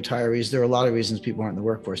 early retirees. There are a lot of reasons people aren't in the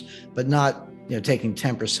workforce, but not taking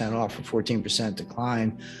 10% off or 14%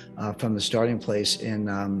 decline from the starting place in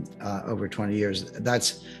over 20 years.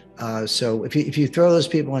 That's so if you throw those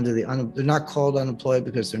people into they're not called unemployed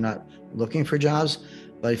because they're not looking for jobs.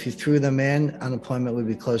 But if you threw them in, unemployment would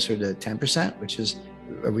be closer to 10%, which is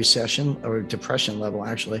a recession or a depression level,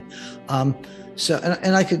 actually. And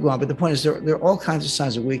I could go on, but the point is there are all kinds of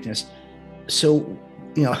signs of weakness. So,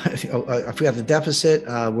 if we have the deficit,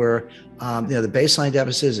 where the baseline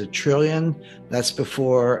deficit is $1 trillion. That's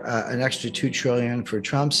before an extra $2 trillion for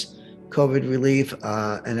Trump's COVID relief,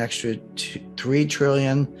 an extra $3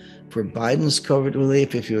 trillion for Biden's COVID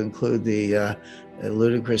relief, if you include the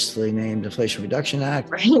ludicrously named Inflation Reduction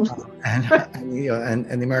Act, right. and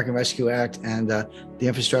the American Rescue Act and the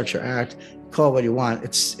Infrastructure Act. Call it what you want.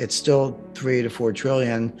 It's still $3 to $4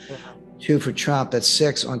 trillion. Yeah. 2 for Trump. That's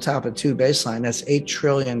 6 on top of 2 baseline. That's $8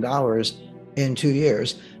 trillion in 2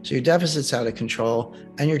 years. So your deficit's out of control,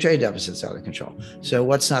 and your trade deficit's out of control. So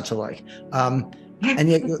what's not to like? And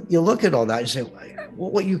yet you look at all that and say,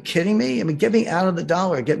 "What? Are you kidding me? I mean, get me out of the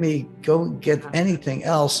dollar. Go get anything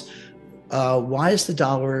else." Why is the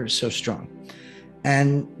dollar so strong?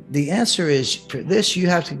 And the answer is, for this, you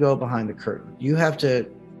have to go behind the curtain. You have to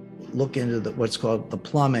look into what's called the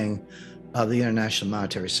plumbing of the international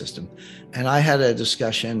monetary system. And I had a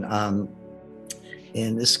discussion, and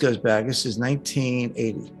this goes back, this is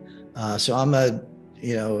 1980. So I'm an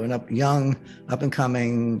young, up and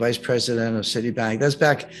coming vice president of Citibank. That's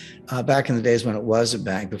back in the days when it was a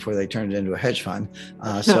bank before they turned it into a hedge fund.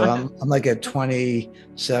 So I'm like a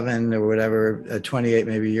 27 or whatever, a 28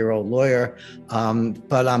 maybe year old lawyer.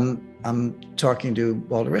 But I'm talking to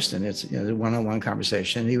Walter Wriston. It's a one-on-one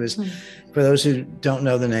conversation. He was, for those who don't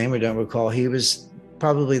know the name or don't recall, he was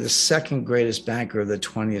probably the second greatest banker of the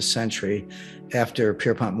 20th century after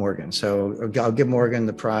Pierpont Morgan. So I'll give Morgan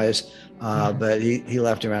the prize, but he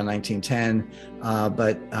left around 1910.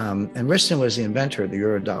 And Wriston was the inventor of the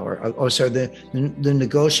Eurodollar. The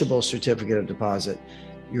negotiable certificate of deposit.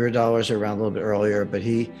 Eurodollars are around a little bit earlier, but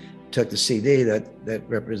he took the CD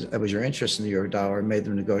that was your interest in the Eurodollar and made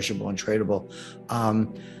them negotiable and tradable.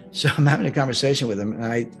 So I'm having a conversation with him, and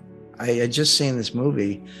I had just seen this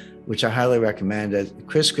movie, which I highly recommend.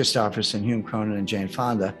 Chris Christopherson, Hume Cronin, and Jane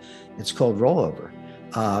Fonda. It's called Rollover,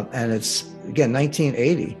 and it's again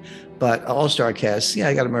 1980, but all-star cast. Yeah,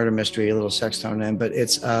 I got a murder mystery, a little sex thrown in, but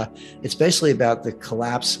it's basically about the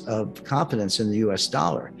collapse of confidence in the U.S.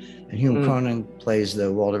 dollar. And Hume Cronin plays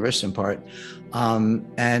the Walter Wriston part,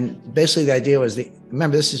 and basically the idea was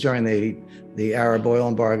remember this is during the Arab oil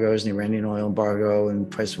embargoes and the Iranian oil embargo, and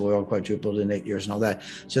price of oil quadrupled in 8 years and all that.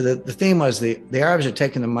 So the theme was the Arabs are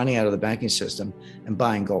taking the money out of the banking system and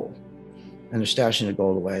buying gold, and they're stashing the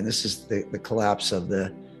gold away. And this is the collapse of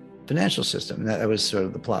the financial system. And that was sort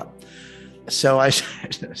of the plot. So I said,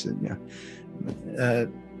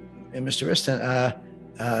 Mr. Wriston,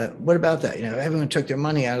 what about that? Everyone took their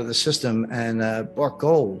money out of the system and bought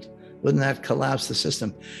gold. Wouldn't that collapse the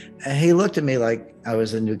system? And he looked at me like I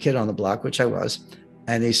was a new kid on the block, which I was.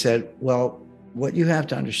 And he said, well, what you have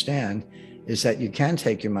to understand is that you can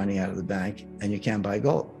take your money out of the bank and you can buy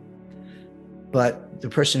gold. but the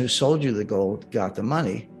person who sold you the gold got the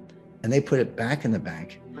money, and they put it back in the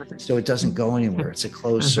bank, so it doesn't go anywhere. It's a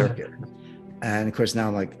closed circuit. And of course, now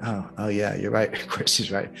I'm like, oh yeah, you're right. Of course,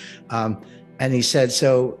 he's right. And he said,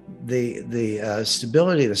 so the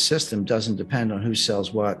stability of the system doesn't depend on who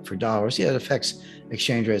sells what for dollars. Yeah, it affects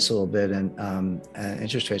exchange rates a little bit and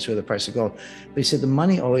interest rates with the price of gold. But he said the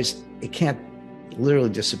money always, it can't literally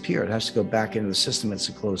disappear. It has to go back into the system. It's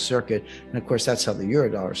a closed circuit. And of course, that's how the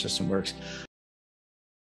Eurodollar system works.